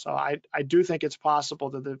 So I do think it's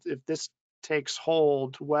possible that if this takes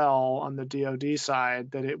hold well on the DoD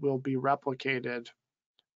side, that it will be replicated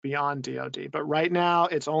beyond DoD. But right now,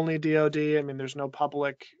 it's only DoD. I mean, there's no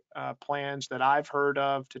public plans that I've heard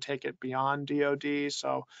of to take it beyond DoD.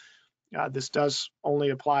 So this does only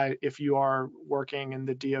apply if you are working in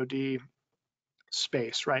the DoD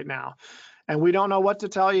space right now. And we don't know what to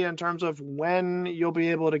tell you in terms of when you'll be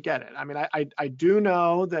able to get it. I mean, I do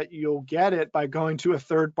know that you'll get it by going to a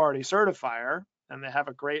third-party certifier, and they have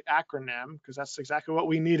a great acronym, because that's exactly what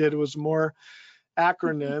we needed, was more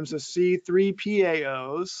acronyms, the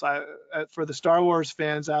C3PAOs. For the Star Wars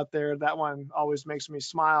fans out there, that one always makes me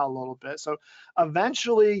smile a little bit. So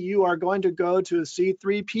eventually you are going to go to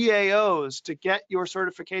C3PAOs to get your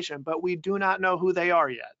certification, but we do not know who they are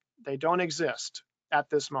yet. They don't exist at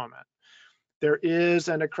this moment. There is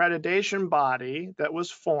an accreditation body that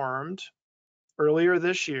was formed earlier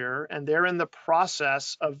this year, and they're in the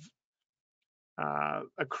process of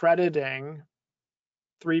accrediting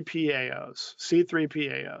C3PAOs,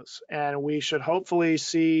 and we should hopefully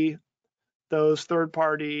see those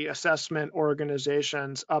third-party assessment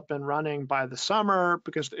organizations up and running by the summer,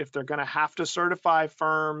 because if they're going to have to certify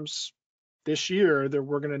firms this year,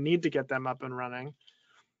 we're going to need to get them up and running.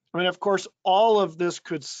 I mean, of course, all of this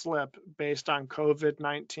could slip based on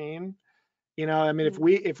COVID-19. You know, I mean,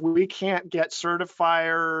 if we can't get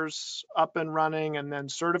certifiers up and running, and then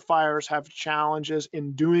certifiers have challenges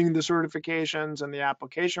in doing the certifications, and the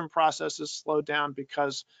application process is slowed down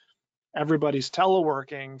because everybody's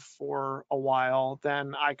teleworking for a while,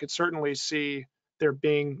 then I could certainly see there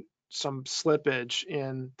being some slippage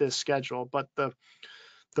in this schedule. But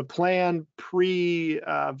the plan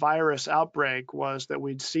pre-virus outbreak was that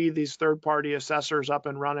we'd see these third-party assessors up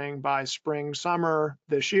and running by spring, summer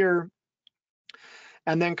this year,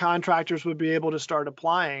 and then contractors would be able to start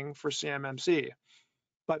applying for CMMC.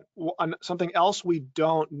 But something else we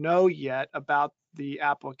don't know yet about the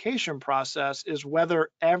application process is whether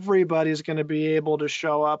everybody's going to be able to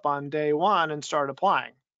show up on day one and start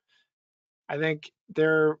applying. I think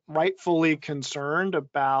they're rightfully concerned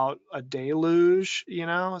about a deluge, you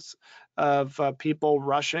know, of people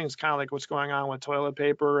rushing. It's kind of like what's going on with toilet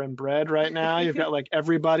paper and bread right now. You've got like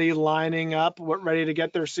everybody lining up, ready to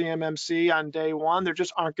get their CMMC on day one. There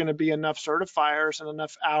just aren't going to be enough certifiers and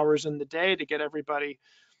enough hours in the day to get everybody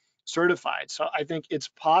certified. So I think it's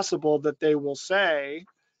possible that they will say,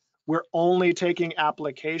 we're only taking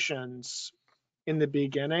applications in the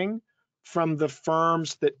beginning from the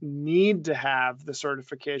firms that need to have the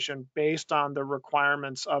certification based on the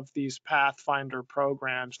requirements of these Pathfinder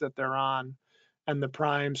programs that they're on and the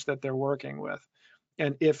primes that they're working with.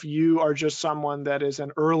 And if you are just someone that is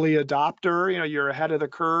an early adopter, you know, you're ahead of the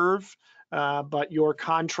curve, but your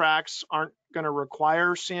contracts aren't going to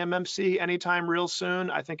require CMMC anytime real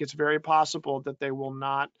soon, I think it's very possible that they will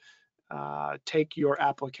not take your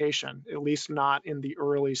application, at least not in the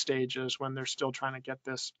early stages when they're still trying to get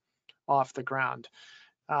this off the ground.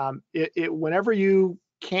 Whenever you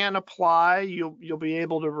can apply, you'll be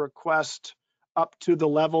able to request up to the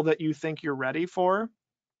level that you think you're ready for.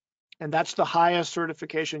 And that's the highest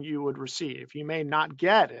certification you would receive. You may not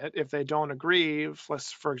get it if they don't agree.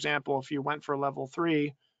 For example, if you went for level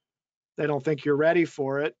 3, they don't think you're ready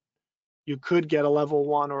for it, you could get a level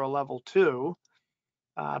 1 or a level 2,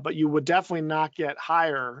 but you would definitely not get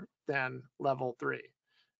higher than level 3.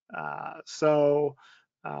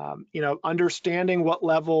 You know, understanding what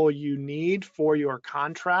level you need for your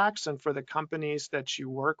contracts and for the companies that you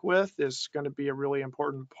work with is going to be a really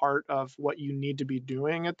important part of what you need to be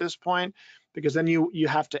doing at this point, because then you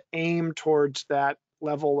have to aim towards that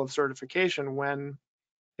level of certification when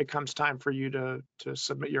it comes time for you to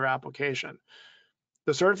submit your application.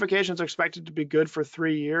 The certification is expected to be good for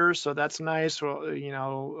 3 years, so that's nice. Well, you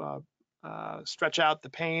know, stretch out the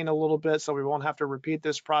pain a little bit so we won't have to repeat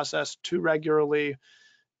this process too regularly.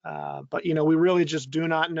 But you know, we really just do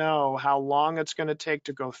not know how long it's going to take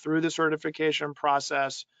to go through the certification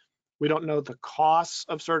process. We don't know the costs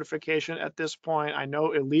of certification at this point. I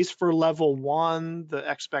know at least for level 1, the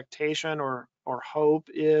expectation or hope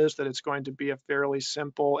is that it's going to be a fairly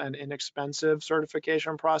simple and inexpensive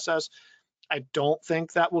certification process. I don't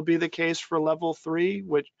think that will be the case for level 3,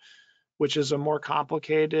 which is a more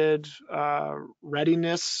complicated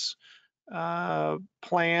readiness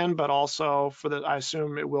plan, but also I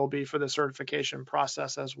assume it will be for the certification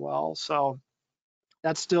process as well. So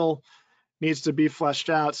that still needs to be fleshed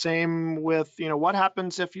out. Same with, you know, what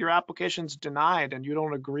happens if your application's denied and you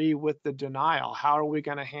don't agree with the denial? How are we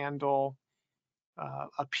going to handle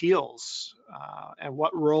appeals? And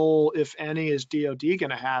what role, if any, is DOD going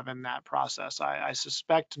to have in that process? I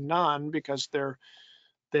suspect none, because they're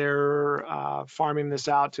farming this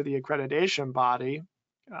out to the accreditation body.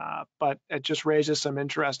 But it just raises some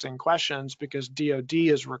interesting questions, because DOD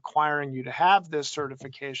is requiring you to have this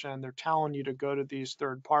certification. They're telling you to go to these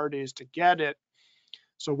third parties to get it.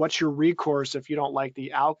 So what's your recourse if you don't like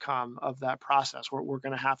the outcome of that process? We're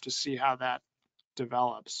going to have to see how that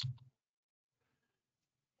develops.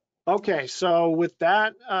 Okay, so with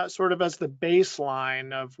that sort of as the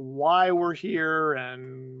baseline of why we're here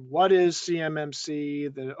and what is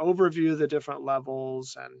CMMC, the overview of the different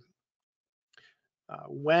levels, and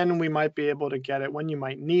when we might be able to get it, when you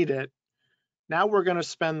might need it. Now we're going to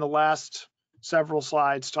spend the last several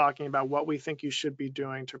slides talking about what we think you should be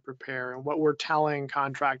doing to prepare, and what we're telling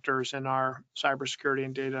contractors in our cybersecurity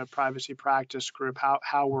and data privacy practice group,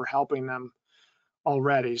 how we're helping them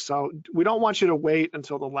already. So we don't want you to wait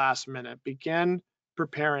until the last minute. Begin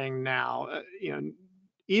preparing now. You know,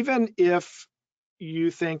 even if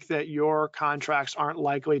you think that your contracts aren't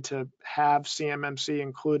likely to have CMMC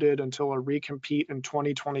included until a recompete in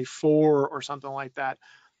 2024 or something like that.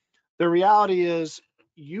 The reality is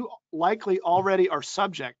you likely already are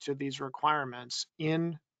subject to these requirements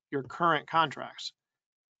in your current contracts.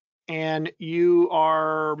 And you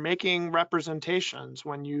are making representations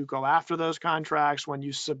when you go after those contracts, when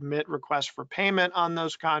you submit requests for payment on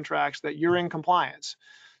those contracts, that you're in compliance.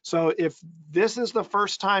 So if this is the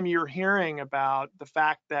first time you're hearing about the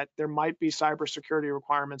fact that there might be cybersecurity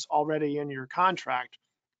requirements already in your contract,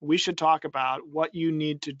 we should talk about what you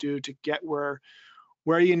need to do to get where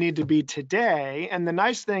you need to be today. And the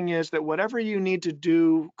nice thing is that whatever you need to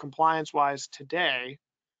do compliance-wise today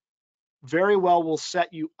very well will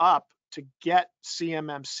set you up to get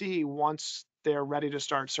CMMC once they're ready to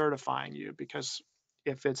start certifying you. Because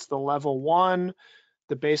if it's the level 1,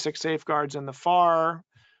 the basic safeguards in the FAR,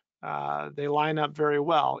 they line up very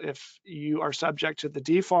well. If you are subject to the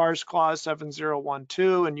DFARS clause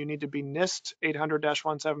 7012 and you need to be NIST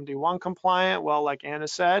 800-171 compliant, well, like Anna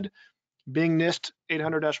said, being NIST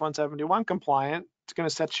 800-171 compliant, it's going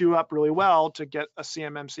to set you up really well to get a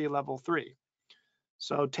CMMC level 3.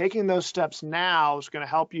 So taking those steps now is going to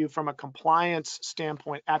help you from a compliance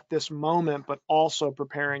standpoint at this moment, but also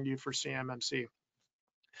preparing you for CMMC.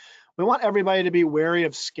 We want everybody to be wary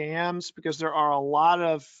of scams because there are a lot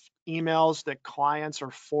of emails that clients are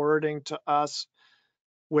forwarding to us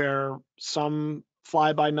where some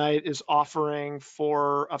fly-by-night is offering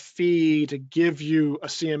for a fee to give you a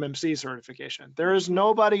CMMC certification. There is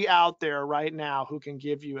nobody out there right now who can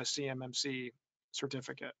give you a CMMC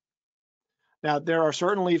certificate. Now, there are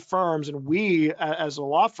certainly firms, and we as a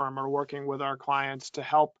law firm are working with our clients to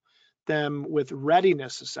help them with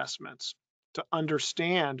readiness assessments to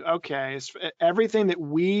understand, okay, everything that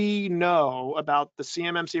we know about the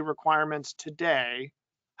CMMC requirements today,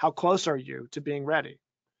 how close are you to being ready?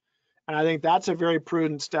 And I think that's a very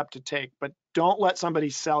prudent step to take, but don't let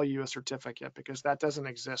somebody sell you a certificate because that doesn't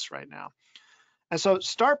exist right now. And so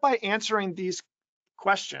start by answering these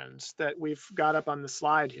questions that we've got up on the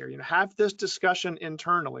slide here. Have this discussion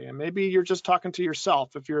internally, and maybe you're just talking to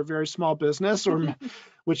yourself if you're a very small business, or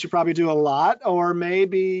which you probably do a lot, or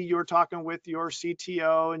maybe you're talking with your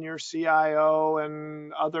CTO and your CIO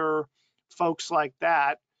and other folks like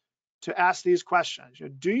that to ask these questions.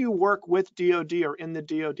 Do you work with DoD or in the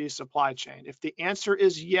DoD supply chain? If the answer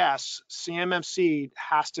is yes, CMMC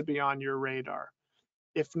has to be on your radar.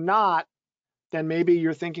 If not, then maybe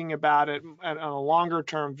you're thinking about it on a longer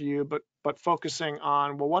term view, but focusing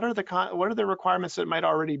on, well, what are the requirements that might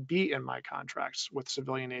already be in my contracts with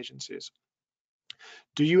civilian agencies?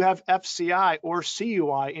 Do you have FCI or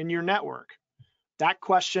CUI in your network? That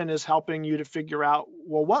question is helping you to figure out,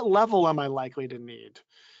 well, what level am I likely to need?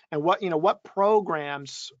 And what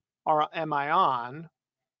programs am I on?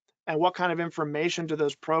 And what kind of information do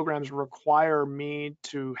those programs require me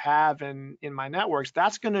to have in my networks?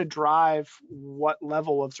 That's going to drive what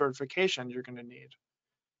level of certification you're going to need.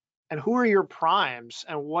 And who are your primes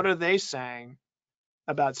and what are they saying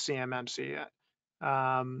about CMMC?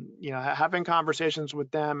 Having conversations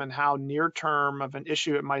with them and how near term of an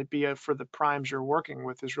issue it might be for the primes you're working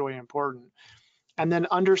with is really important. And then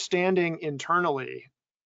understanding internally,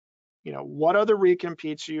 what are the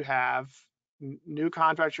recompetes you have, new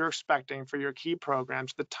contracts you're expecting for your key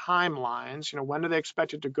programs, the timelines, when are they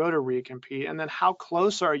expected to go to recompete, and then how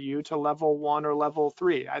close are you to level 1 or level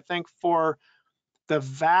 3? I think for the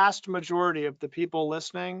vast majority of the people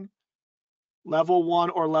listening, level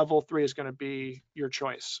 1 or level 3 is going to be your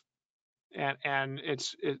choice. And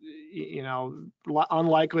it's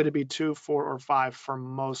unlikely to be 2, 4, or 5 for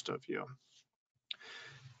most of you.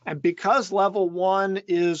 And because level 1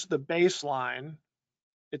 is the baseline,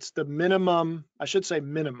 it's the minimum, I should say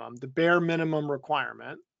minimum, the bare minimum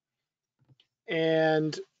requirement.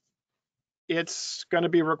 And it's going to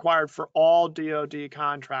be required for all DoD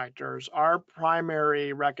contractors. Our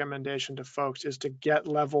primary recommendation to folks is to get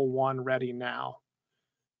level 1 ready now.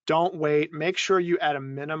 Don't wait. Make sure you at a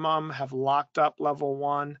minimum have locked up level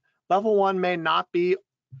 1. Level 1 may not be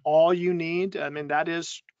all you need. I mean, that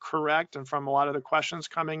is correct. And from a lot of the questions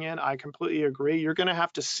coming in, I completely agree. You're going to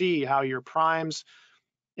have to see how your primes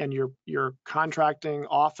and your contracting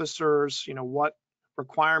officers, what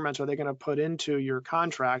requirements are they going to put into your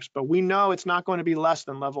contracts? But we know it's not going to be less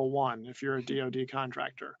than level 1 if you're a DoD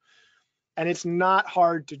contractor. And it's not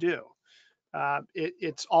hard to do.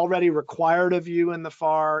 It's already required of you in the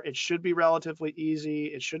FAR. It should be relatively easy.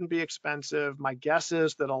 It shouldn't be expensive. My guess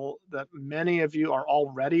is that many of you are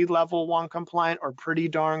already level 1 compliant or pretty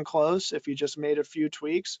darn close if you just made a few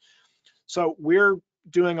tweaks. So we're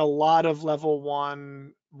doing a lot of level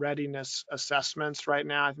 1 readiness assessments right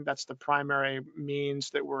now. I think that's the primary means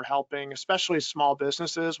that we're helping, especially small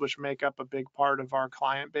businesses, which make up a big part of our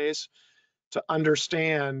client base, to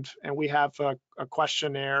understand. And we have a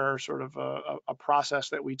questionnaire, sort of a process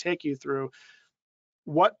that we take you through.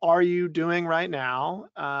 What are you doing right now?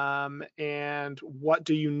 And what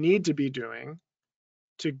do you need to be doing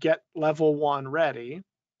to get level 1 ready?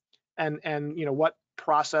 And what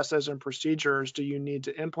processes and procedures do you need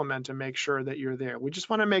to implement to make sure that you're there? We just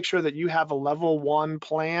want to make sure that you have a level 1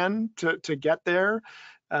 plan to get there,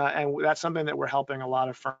 and that's something that we're helping a lot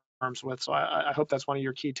of firms with. So I hope that's one of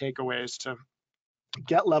your key takeaways, to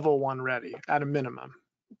get level 1 ready at a minimum.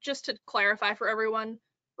 Just to clarify for everyone,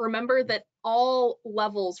 remember that all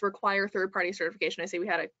levels require third-party certification. I see we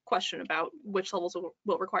had a question about which levels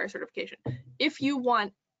will require certification. If you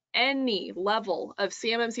want any level of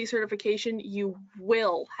CMMC certification, you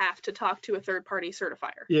will have to talk to a third-party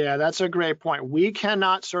certifier. Yeah, that's a great point. We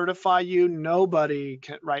cannot certify you. Nobody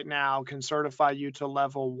right now can certify you to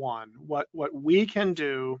level 1. What we can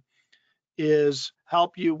do is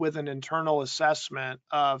help you with an internal assessment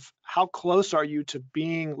of how close are you to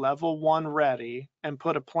being level 1 ready, and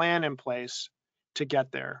put a plan in place to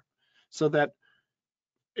get there, so that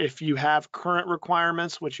if you have current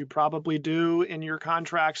requirements, which you probably do in your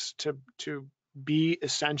contracts to be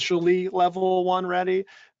essentially level 1 ready,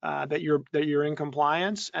 that you're in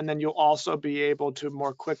compliance, and then you'll also be able to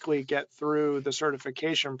more quickly get through the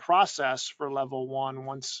certification process for level 1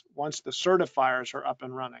 once the certifiers are up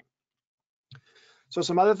and running. So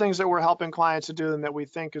some other things that we're helping clients to do and that we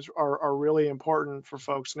think are really important for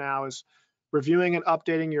folks now is reviewing and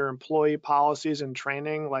updating your employee policies and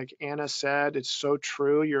training. Like Anna said, it's so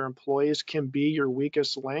true. Your employees can be your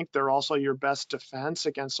weakest link. They're also your best defense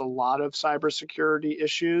against a lot of cybersecurity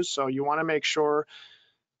issues. So you want to make sure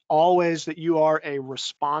always that you are a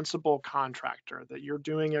responsible contractor, that you're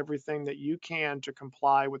doing everything that you can to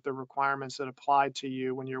comply with the requirements that apply to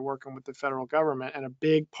you when you're working with the federal government. And a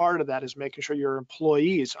big part of that is making sure your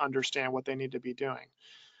employees understand what they need to be doing.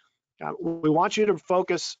 We want you to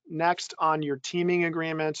focus next on your teaming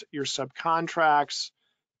agreements, your subcontracts,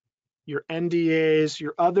 your NDAs,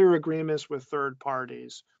 your other agreements with third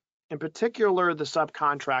parties, in particular the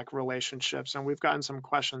subcontract relationships. And we've gotten some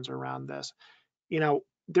questions around this.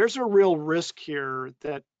 There's a real risk here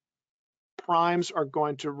that primes are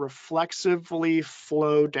going to reflexively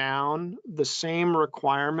flow down the same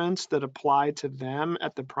requirements that apply to them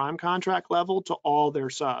at the prime contract level to all their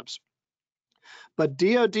subs. But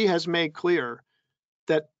DoD has made clear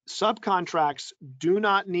that subcontracts do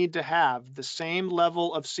not need to have the same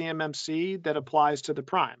level of CMMC that applies to the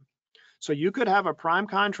prime. So you could have a prime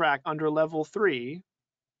contract under level 3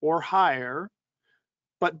 or higher,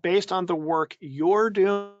 but based on the work you're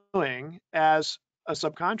doing as a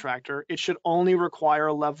subcontractor, it should only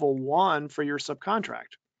require level 1 for your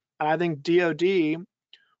subcontract. And I think DoD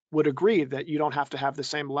would agree that you don't have to have the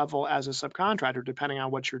same level as a subcontractor depending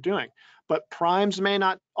on what you're doing. But primes may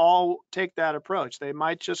not all take that approach. They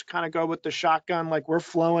might just kind of go with the shotgun, like we're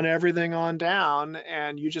flowing everything on down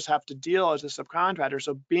and you just have to deal as a subcontractor.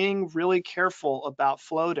 So being really careful about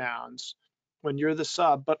flow downs when you're the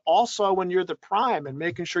sub, but also when you're the prime, and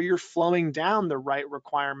making sure you're flowing down the right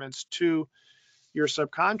requirements to your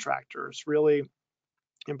subcontractor is really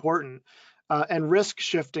important. And risk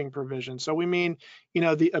shifting provisions. So we mean,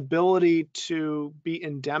 the ability to be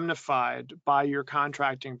indemnified by your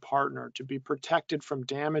contracting partner, to be protected from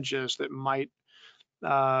damages that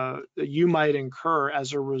you might incur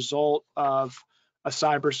as a result of a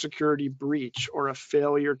cybersecurity breach or a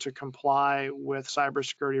failure to comply with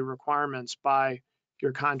cybersecurity requirements by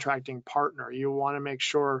your contracting partner. You want to make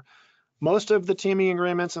sure most of the teaming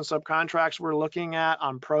agreements and subcontracts we're looking at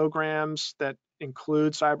on programs that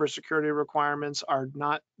include cybersecurity requirements are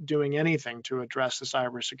not doing anything to address the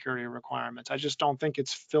cybersecurity requirements. I just don't think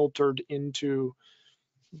it's filtered into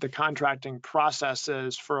the contracting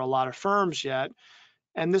processes for a lot of firms yet.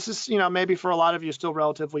 And this is, maybe for a lot of you still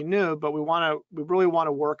relatively new, but we really want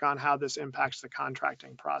to work on how this impacts the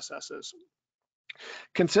contracting processes.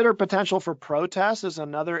 Consider potential for protest is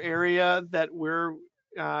another area that we're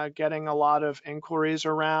getting a lot of inquiries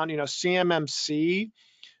around. CMMC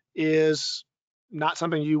is not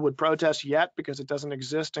something you would protest yet because it doesn't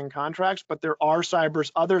exist in contracts, but there are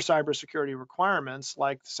other cybersecurity requirements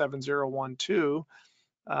like 7012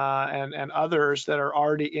 and others that are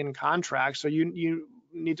already in contracts. So you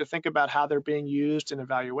need to think about how they're being used in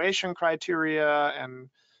evaluation criteria and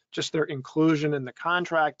just their inclusion in the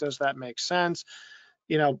contract. Does that make sense?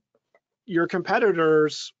 Your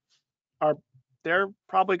competitors they're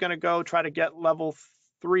probably going to go try to get level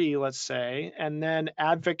 3, let's say, and then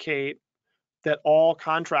advocate that all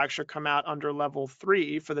contracts should come out under level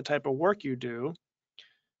 3 for the type of work you do.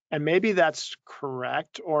 And maybe that's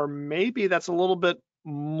correct, or maybe that's a little bit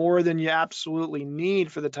more than you absolutely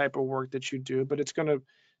need for the type of work that you do, but it's going to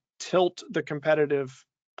tilt the competitive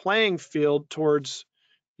playing field towards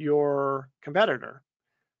your competitor.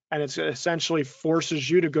 And it essentially forces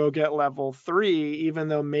you to go get level 3, even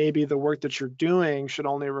though maybe the work that you're doing should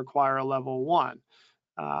only require a level 1.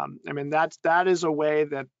 I mean, that is a way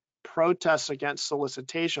that protests against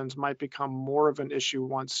solicitations might become more of an issue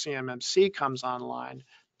once CMMC comes online.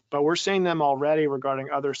 But we're seeing them already regarding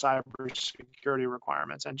other cybersecurity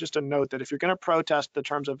requirements. And just a note that if you're going to protest the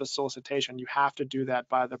terms of a solicitation, you have to do that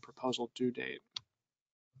by the proposal due date.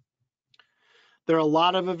 There are a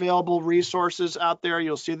lot of available resources out there.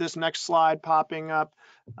 You'll see this next slide popping up.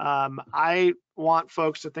 I want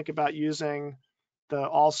folks to think about using the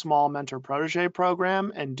All Small Mentor Protege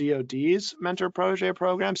program and DOD's Mentor Protege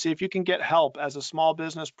program. See if you can get help as a small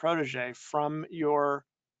business protege from your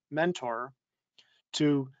mentor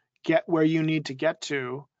to get where you need to get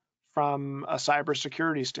to from a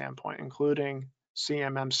cybersecurity standpoint, including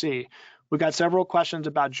CMMC. We got several questions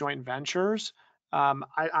about joint ventures. I'm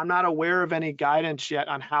not aware of any guidance yet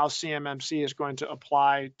on how CMMC is going to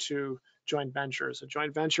apply to joint ventures. A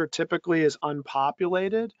joint venture typically is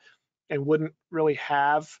unpopulated and wouldn't really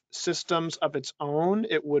have systems of its own.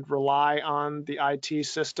 It would rely on the IT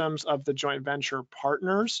systems of the joint venture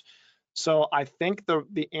partners. So I think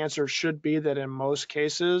the answer should be that in most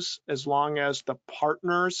cases, as long as the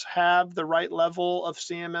partners have the right level of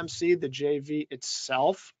CMMC, the JV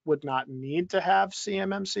itself would not need to have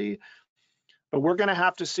CMMC. But we're going to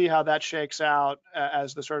have to see how that shakes out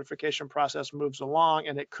as the certification process moves along,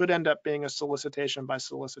 and it could end up being a solicitation by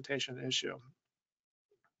solicitation issue.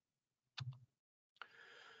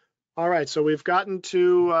 All right, so we've gotten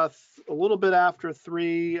to a little bit after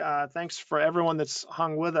 3. Thanks for everyone that's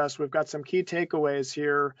hung with us. We've got some key takeaways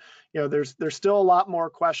here. You know, there's still a lot more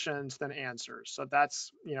questions than answers. So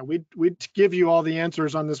that's, you know, we'd give you all the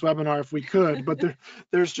answers on this webinar if we could, but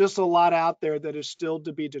there's just a lot out there that is still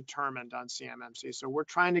to be determined on CMMC. So we're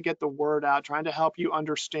trying to get the word out, trying to help you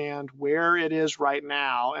understand where it is right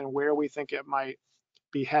now and where we think it might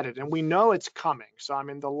be headed. And we know it's coming. So I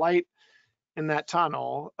mean, the light in that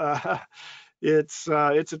tunnel, it's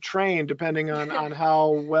a train, depending on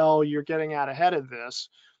how well you're getting out ahead of this,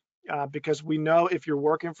 because we know if you're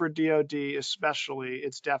working for DOD especially,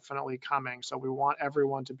 it's definitely coming. So we want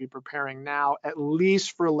everyone to be preparing now, at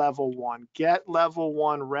least for level 1. Get level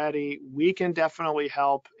 1 ready. We can definitely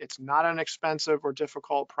help. It's not an expensive or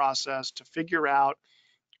difficult process to figure out,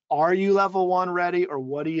 are you level 1 ready, or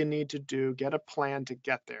what do you need to do? Get a plan to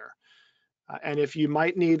get there. And if you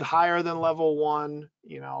might need higher than level 1,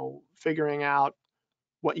 you know, figuring out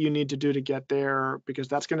what you need to do to get there, because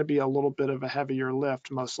that's going to be a little bit of a heavier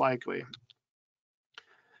lift, most likely.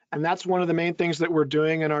 And that's one of the main things that we're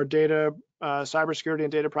doing in our data cybersecurity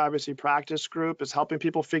and data privacy practice group, is helping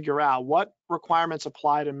people figure out what requirements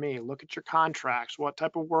apply to me. Look at your contracts. What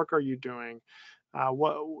type of work are you doing?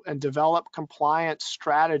 And develop compliance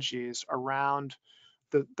strategies around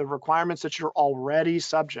the requirements that you're already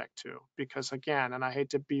subject to. Because again, and I hate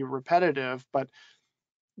to be repetitive, but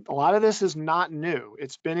a lot of this is not new.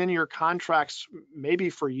 It's been in your contracts maybe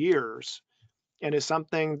for years, and is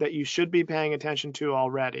something that you should be paying attention to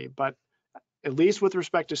already. But at least with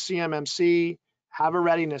respect to CMMC, have a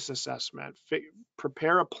readiness assessment,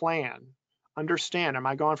 prepare a plan, understand, am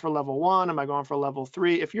I going for level 1? Am I going for level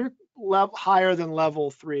 3? If you're higher than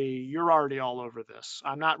level 3, you're already all over this.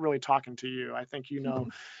 I'm not really talking to you. I think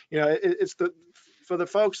it's for the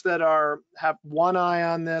folks that have one eye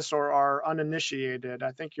on this or are uninitiated.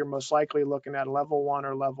 I think you're most likely looking at level 1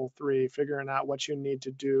 or level 3, figuring out what you need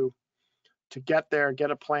to do to get there,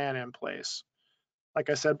 get a plan in place. Like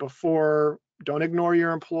I said before, don't ignore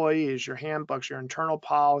your employees, your handbooks, your internal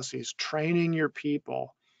policies, training your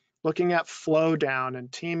people, looking at flow down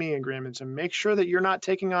and teaming agreements, and make sure that you're not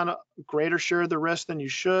taking on a greater share of the risk than you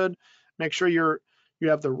should. Make sure you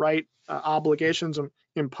have the right obligations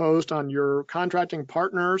imposed on your contracting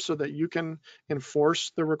partners so that you can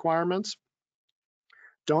enforce the requirements.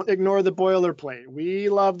 Don't ignore the boilerplate. We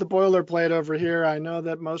love the boilerplate over here. I know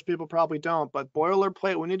that most people probably don't, but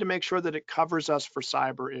boilerplate, we need to make sure that it covers us for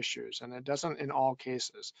cyber issues, and it doesn't in all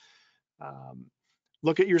cases.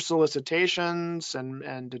 Look at your solicitations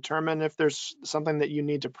and determine if there's something that you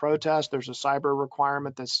need to protest. There's a cyber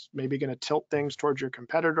requirement that's maybe going to tilt things towards your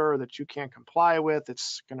competitor that you can't comply with.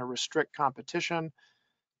 It's going to restrict competition.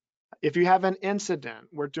 If you have an incident,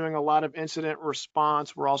 we're doing a lot of incident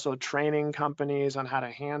response. We're also training companies on how to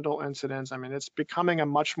handle incidents. I mean, it's becoming a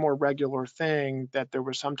much more regular thing that there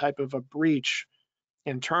was some type of a breach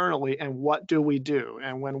internally, and what do we do?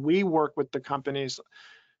 And when we work with the companies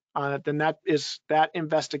on it, then that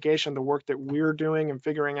investigation, the work that we're doing and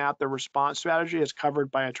figuring out the response strategy is covered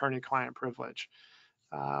by attorney-client privilege.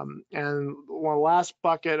 And one last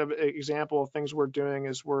bucket of example of things we're doing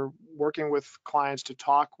is we're working with clients to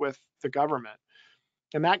talk with the government.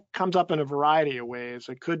 And that comes up in a variety of ways.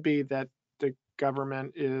 It could be that the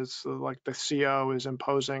government is like the CO is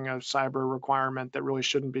imposing a cyber requirement that really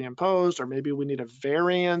shouldn't be imposed, or maybe we need a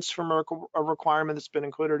variance from a requirement that's been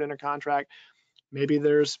included in a contract. Maybe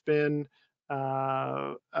there's been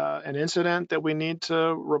an incident that we need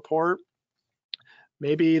to report.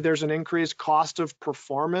 Maybe there's an increased cost of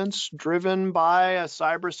performance driven by a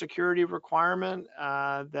cybersecurity requirement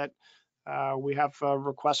that we have a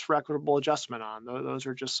request for equitable adjustment on. Those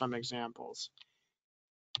are just some examples.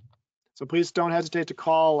 So please don't hesitate to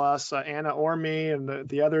call us, Anna or me, and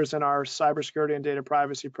the others in our cybersecurity and data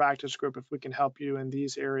privacy practice group if we can help you in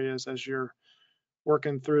these areas as you're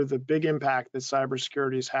working through the big impact that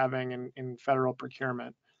cybersecurity is having in federal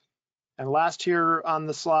procurement. And last here on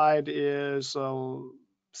the slide is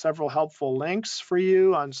several helpful links for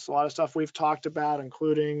you on a lot of stuff we've talked about,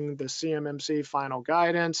 including the CMMC final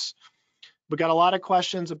guidance. We got a lot of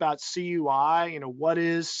questions about CUI. What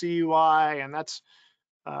is CUI? And that's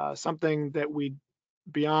something that we,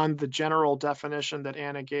 beyond the general definition that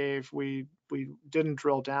Anna gave, we didn't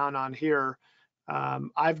drill down on here.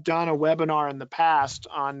 I've done a webinar in the past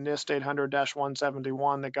on NIST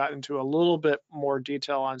 800-171 that got into a little bit more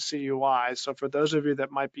detail on CUI. So for those of you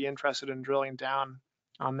that might be interested in drilling down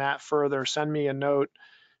on that further, send me a note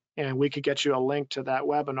and we could get you a link to that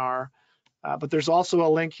webinar. But there's also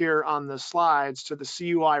a link here on the slides to the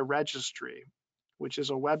CUI registry, which is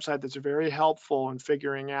a website that's very helpful in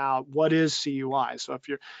figuring out what is CUI. So if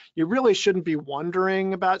you really shouldn't be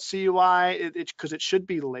wondering about CUI because it should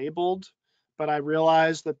be labeled. But I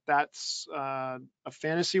realize that that's a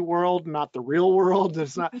fantasy world, not the real world.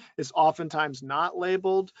 It's oftentimes not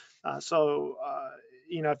labeled.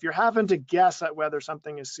 If you're having to guess at whether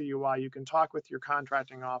something is CUI, you can talk with your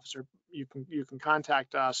contracting officer. You can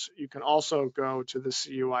contact us. You can also go to the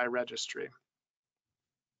CUI registry.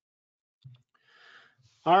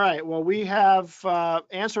 All right. Well, we have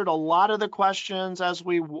answered a lot of the questions as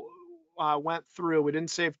we went through. We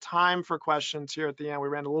didn't save time for questions here at the end. We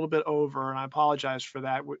ran a little bit over, and I apologize for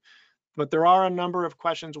that. But there are a number of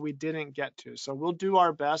questions we didn't get to. So we'll do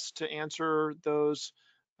our best to answer those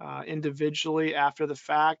individually after the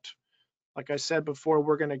fact. Like I said before,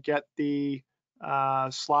 we're going to get the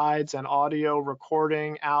slides and audio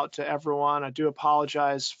recording out to everyone. I do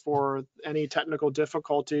apologize for any technical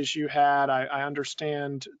difficulties you had. I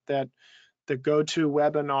understand that the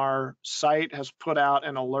GoToWebinar site has put out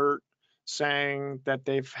an alert saying that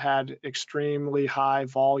they've had extremely high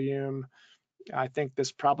volume. I think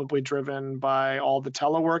this probably driven by all the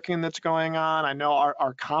teleworking that's going on. I know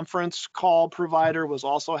our conference call provider was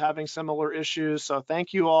also having similar issues. So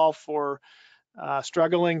thank you all for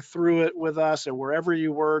struggling through it with us, and wherever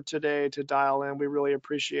you were today to dial in, we really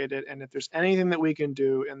appreciate it. And if there's anything that we can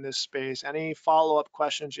do in this space, any follow-up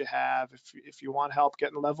questions you have, if you want help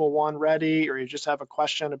getting level 1 ready, or you just have a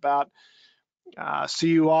question about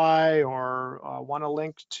CUI or want a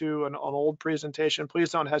link to an old presentation,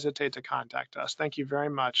 please don't hesitate to contact us. Thank you very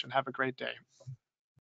much and have a great day.